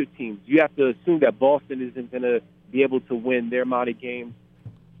against other teams? You have to assume that Boston isn't going to be able to win their amount of games.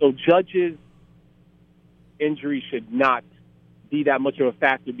 So Judge's injury should not be that much of a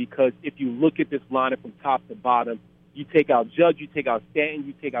factor, because if you look at this lineup from top to bottom, you take out Judge, you take out Stanton,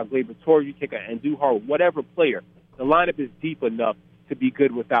 you take out Gleyber Torres, you take out Andujar, whatever player, the lineup is deep enough to be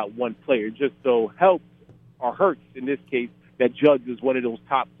good without one player. It just so helps or hurts in this case that Judge is one of those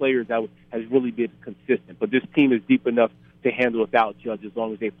top players that has really been consistent. But this team is deep enough to handle without Judge as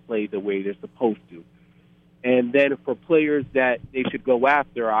long as they play the way they're supposed to. And then for players that they should go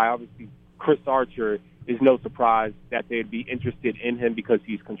after, Chris Archer is no surprise that they'd be interested in him because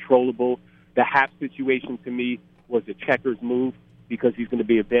he's controllable. The Hap situation to me was a checkers move because he's going to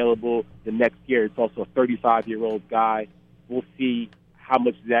be available the next year. It's also a 35-year-old guy. We'll see how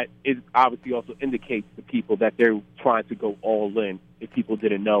much that is. Obviously also indicates to people that they're trying to go all in if people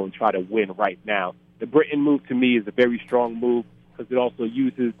didn't know and try to win right now. The Britton move to me is a very strong move because it also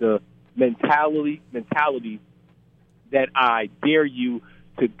uses the mentality that I dare you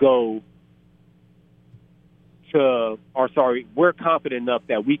to go to, we're confident enough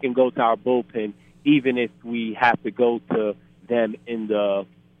that we can go to our bullpen even if we have to go to them in the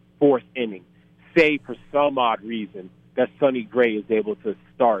fourth inning. Say for some odd reason that Sonny Gray is able to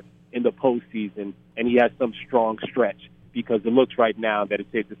start in the postseason and he has some strong stretch, because it looks right now that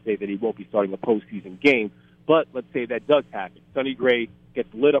it's safe to say that he won't be starting a postseason game. But let's say that does happen. Sonny Gray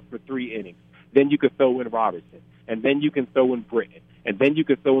gets lit up for 3 innings. Then you could throw in Robertson. And then you can throw in Britton. And then you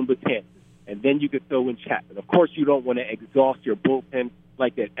could throw in Betances. And then you could throw in Chapman. Of course, you don't want to exhaust your bullpen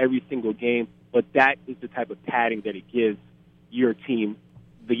like that every single game, but that is the type of padding that it gives your team,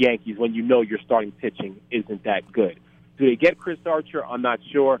 the Yankees, when you know your starting pitching isn't that good. Do they get Chris Archer? I'm not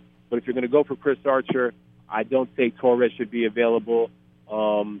sure. But if you're going to go for Chris Archer, I don't say Torres should be available.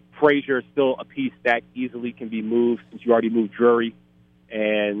 Frazier is still a piece that easily can be moved since you already moved Drury.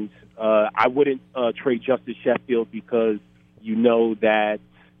 And I wouldn't trade Justice Sheffield because you know that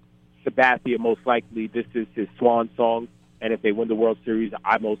Sabathia, most likely, this is his swan song. And if they win the World Series,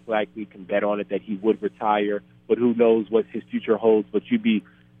 I most likely can bet on it that he would retire. But who knows what his future holds. But you'd be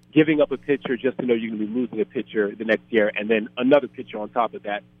giving up a pitcher just to know you're going to be losing a pitcher the next year, and then another pitcher on top of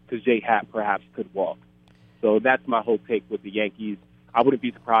that because J. Happ perhaps could walk. So that's my whole take with the Yankees. I wouldn't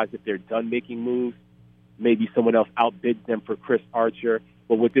be surprised if they're done making moves. Maybe someone else outbids them for Chris Archer.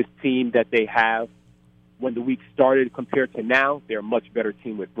 But with this team that they have, when the week started compared to now, they're a much better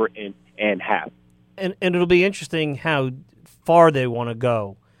team with Britton and Happ. And it'll be interesting how far they want to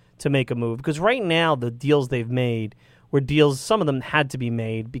go to make a move. Because right now, the deals they've made were deals, some of them had to be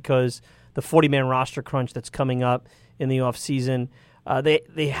made because the 40-man roster crunch that's coming up in the offseason,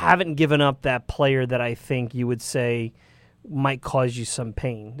 they haven't given up that player that I think you would say might cause you some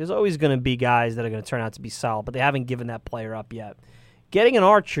pain. There's always going to be guys that are going to turn out to be solid, but they haven't given that player up yet. Getting an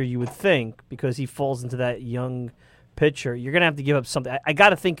Archer, you would think, because he falls into that young pitcher, you're going to have to give up something. I got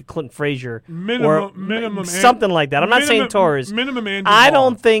to think of Clinton Frazier minimum something like that. I'm not saying Torres. Minimum Andy I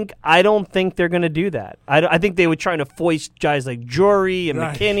Hall. don't think they're going to do that. I think they were trying to foist guys like Drury and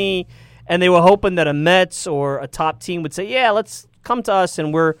McKinney, and they were hoping that a Mets or a top team would say, "Yeah, let's come to us,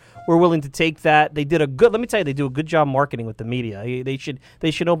 and we're willing to take that." They did a good. Let me tell you, they do a good job marketing with the media. They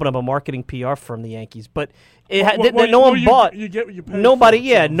should open up a marketing PR firm, the Yankees, but no one bought. You get what you pay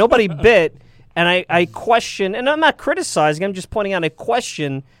nobody, for. Nobody bit. And I question, and I'm not criticizing, I'm just pointing out, I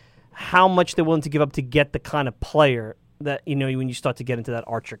question how much they're willing to give up to get the kind of player that, when you start to get into that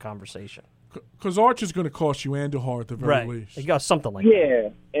Archer conversation. Because Archer's going to cost you Andujar at the very least. You got something like that.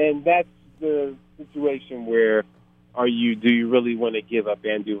 Yeah, and that's the situation where do you really want to give up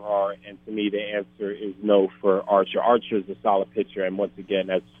Andujar? And to me, the answer is no for Archer. Archer is a solid pitcher, and once again,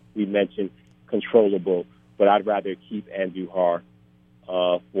 as we mentioned, controllable. But I'd rather keep Andujar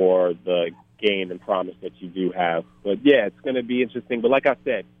for the gain and promise that you do have. But, yeah, it's going to be interesting. But like I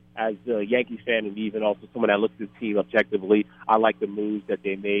said, as a Yankees fan and even also someone that looks at the team objectively, I like the moves that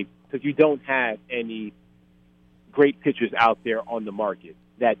they made because you don't have any great pitchers out there on the market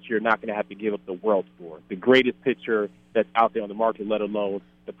that you're not going to have to give up the world for. The greatest pitcher that's out there on the market, let alone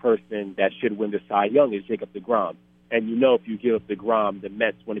the person that should win the Cy Young, is Jacob deGrom. And if you give up deGrom, the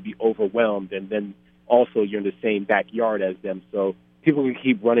Mets want to be overwhelmed, and then also you're in the same backyard as them. So people can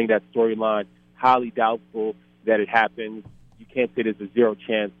keep running that storyline. Highly doubtful that it happens. You can't say there's a zero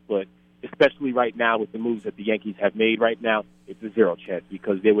chance, but especially right now with the moves that the Yankees have made right now, it's a zero chance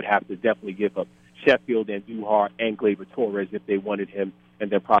because they would have to definitely give up Sheffield and Duhar and Gleyber Torres if they wanted him,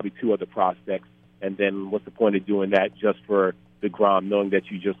 and then probably 2 other prospects. And then what's the point of doing that just for deGrom, knowing that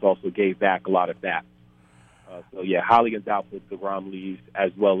you just also gave back a lot of that? highly doubtful deGrom leaves,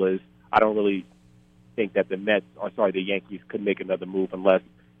 as well as I don't really think that the Yankees could make another move unless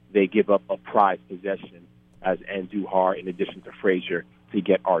they give up a prized possession as Andujar in addition to Frazier to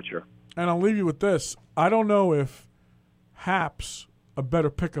get Archer. And I'll leave you with this. I don't know if Happ's a better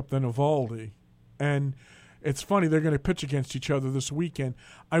pickup than Eovaldi. And it's funny, they're going to pitch against each other this weekend.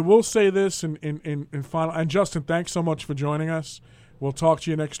 I will say this in final. And, Justin, thanks so much for joining us. We'll talk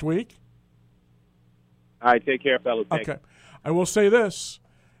to you next week. All right, take care, fellas. Okay. I will say this.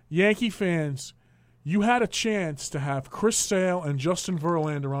 Yankee fans, You had a chance to have Chris Sale and Justin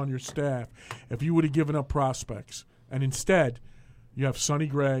Verlander on your staff if you would have given up prospects. And instead, you have Sonny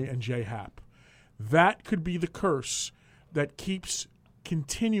Gray and Jay Happ. That could be the curse that keeps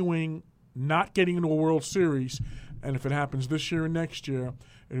continuing not getting into a World Series. And if it happens this year and next year,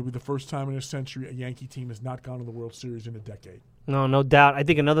 it'll be the first time in a century a Yankee team has not gone to the World Series in a decade. No doubt. I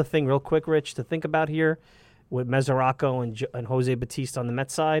think another thing real quick, Rich, to think about here with Mesoraco and Jose Bautista on the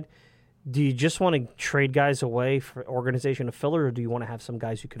Mets side, do you just want to trade guys away for organization of filler, or do you want to have some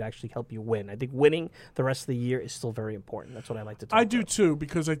guys who could actually help you win? I think winning the rest of the year is still very important. That's what I like to talk about. I do too,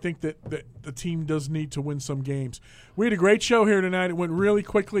 because I think that the team does need to win some games. We had a great show here tonight. It went really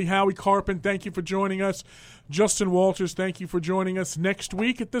quickly. Howie Carpin, thank you for joining us. Justin Walters, thank you for joining us. Next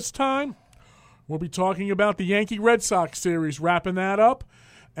week at this time, we'll be talking about the Yankee-Red Sox series, wrapping that up.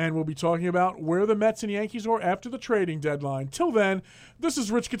 And we'll be talking about where the Mets and Yankees are after the trading deadline. Till then, this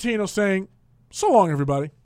is Rich Coutinho saying, so long, everybody.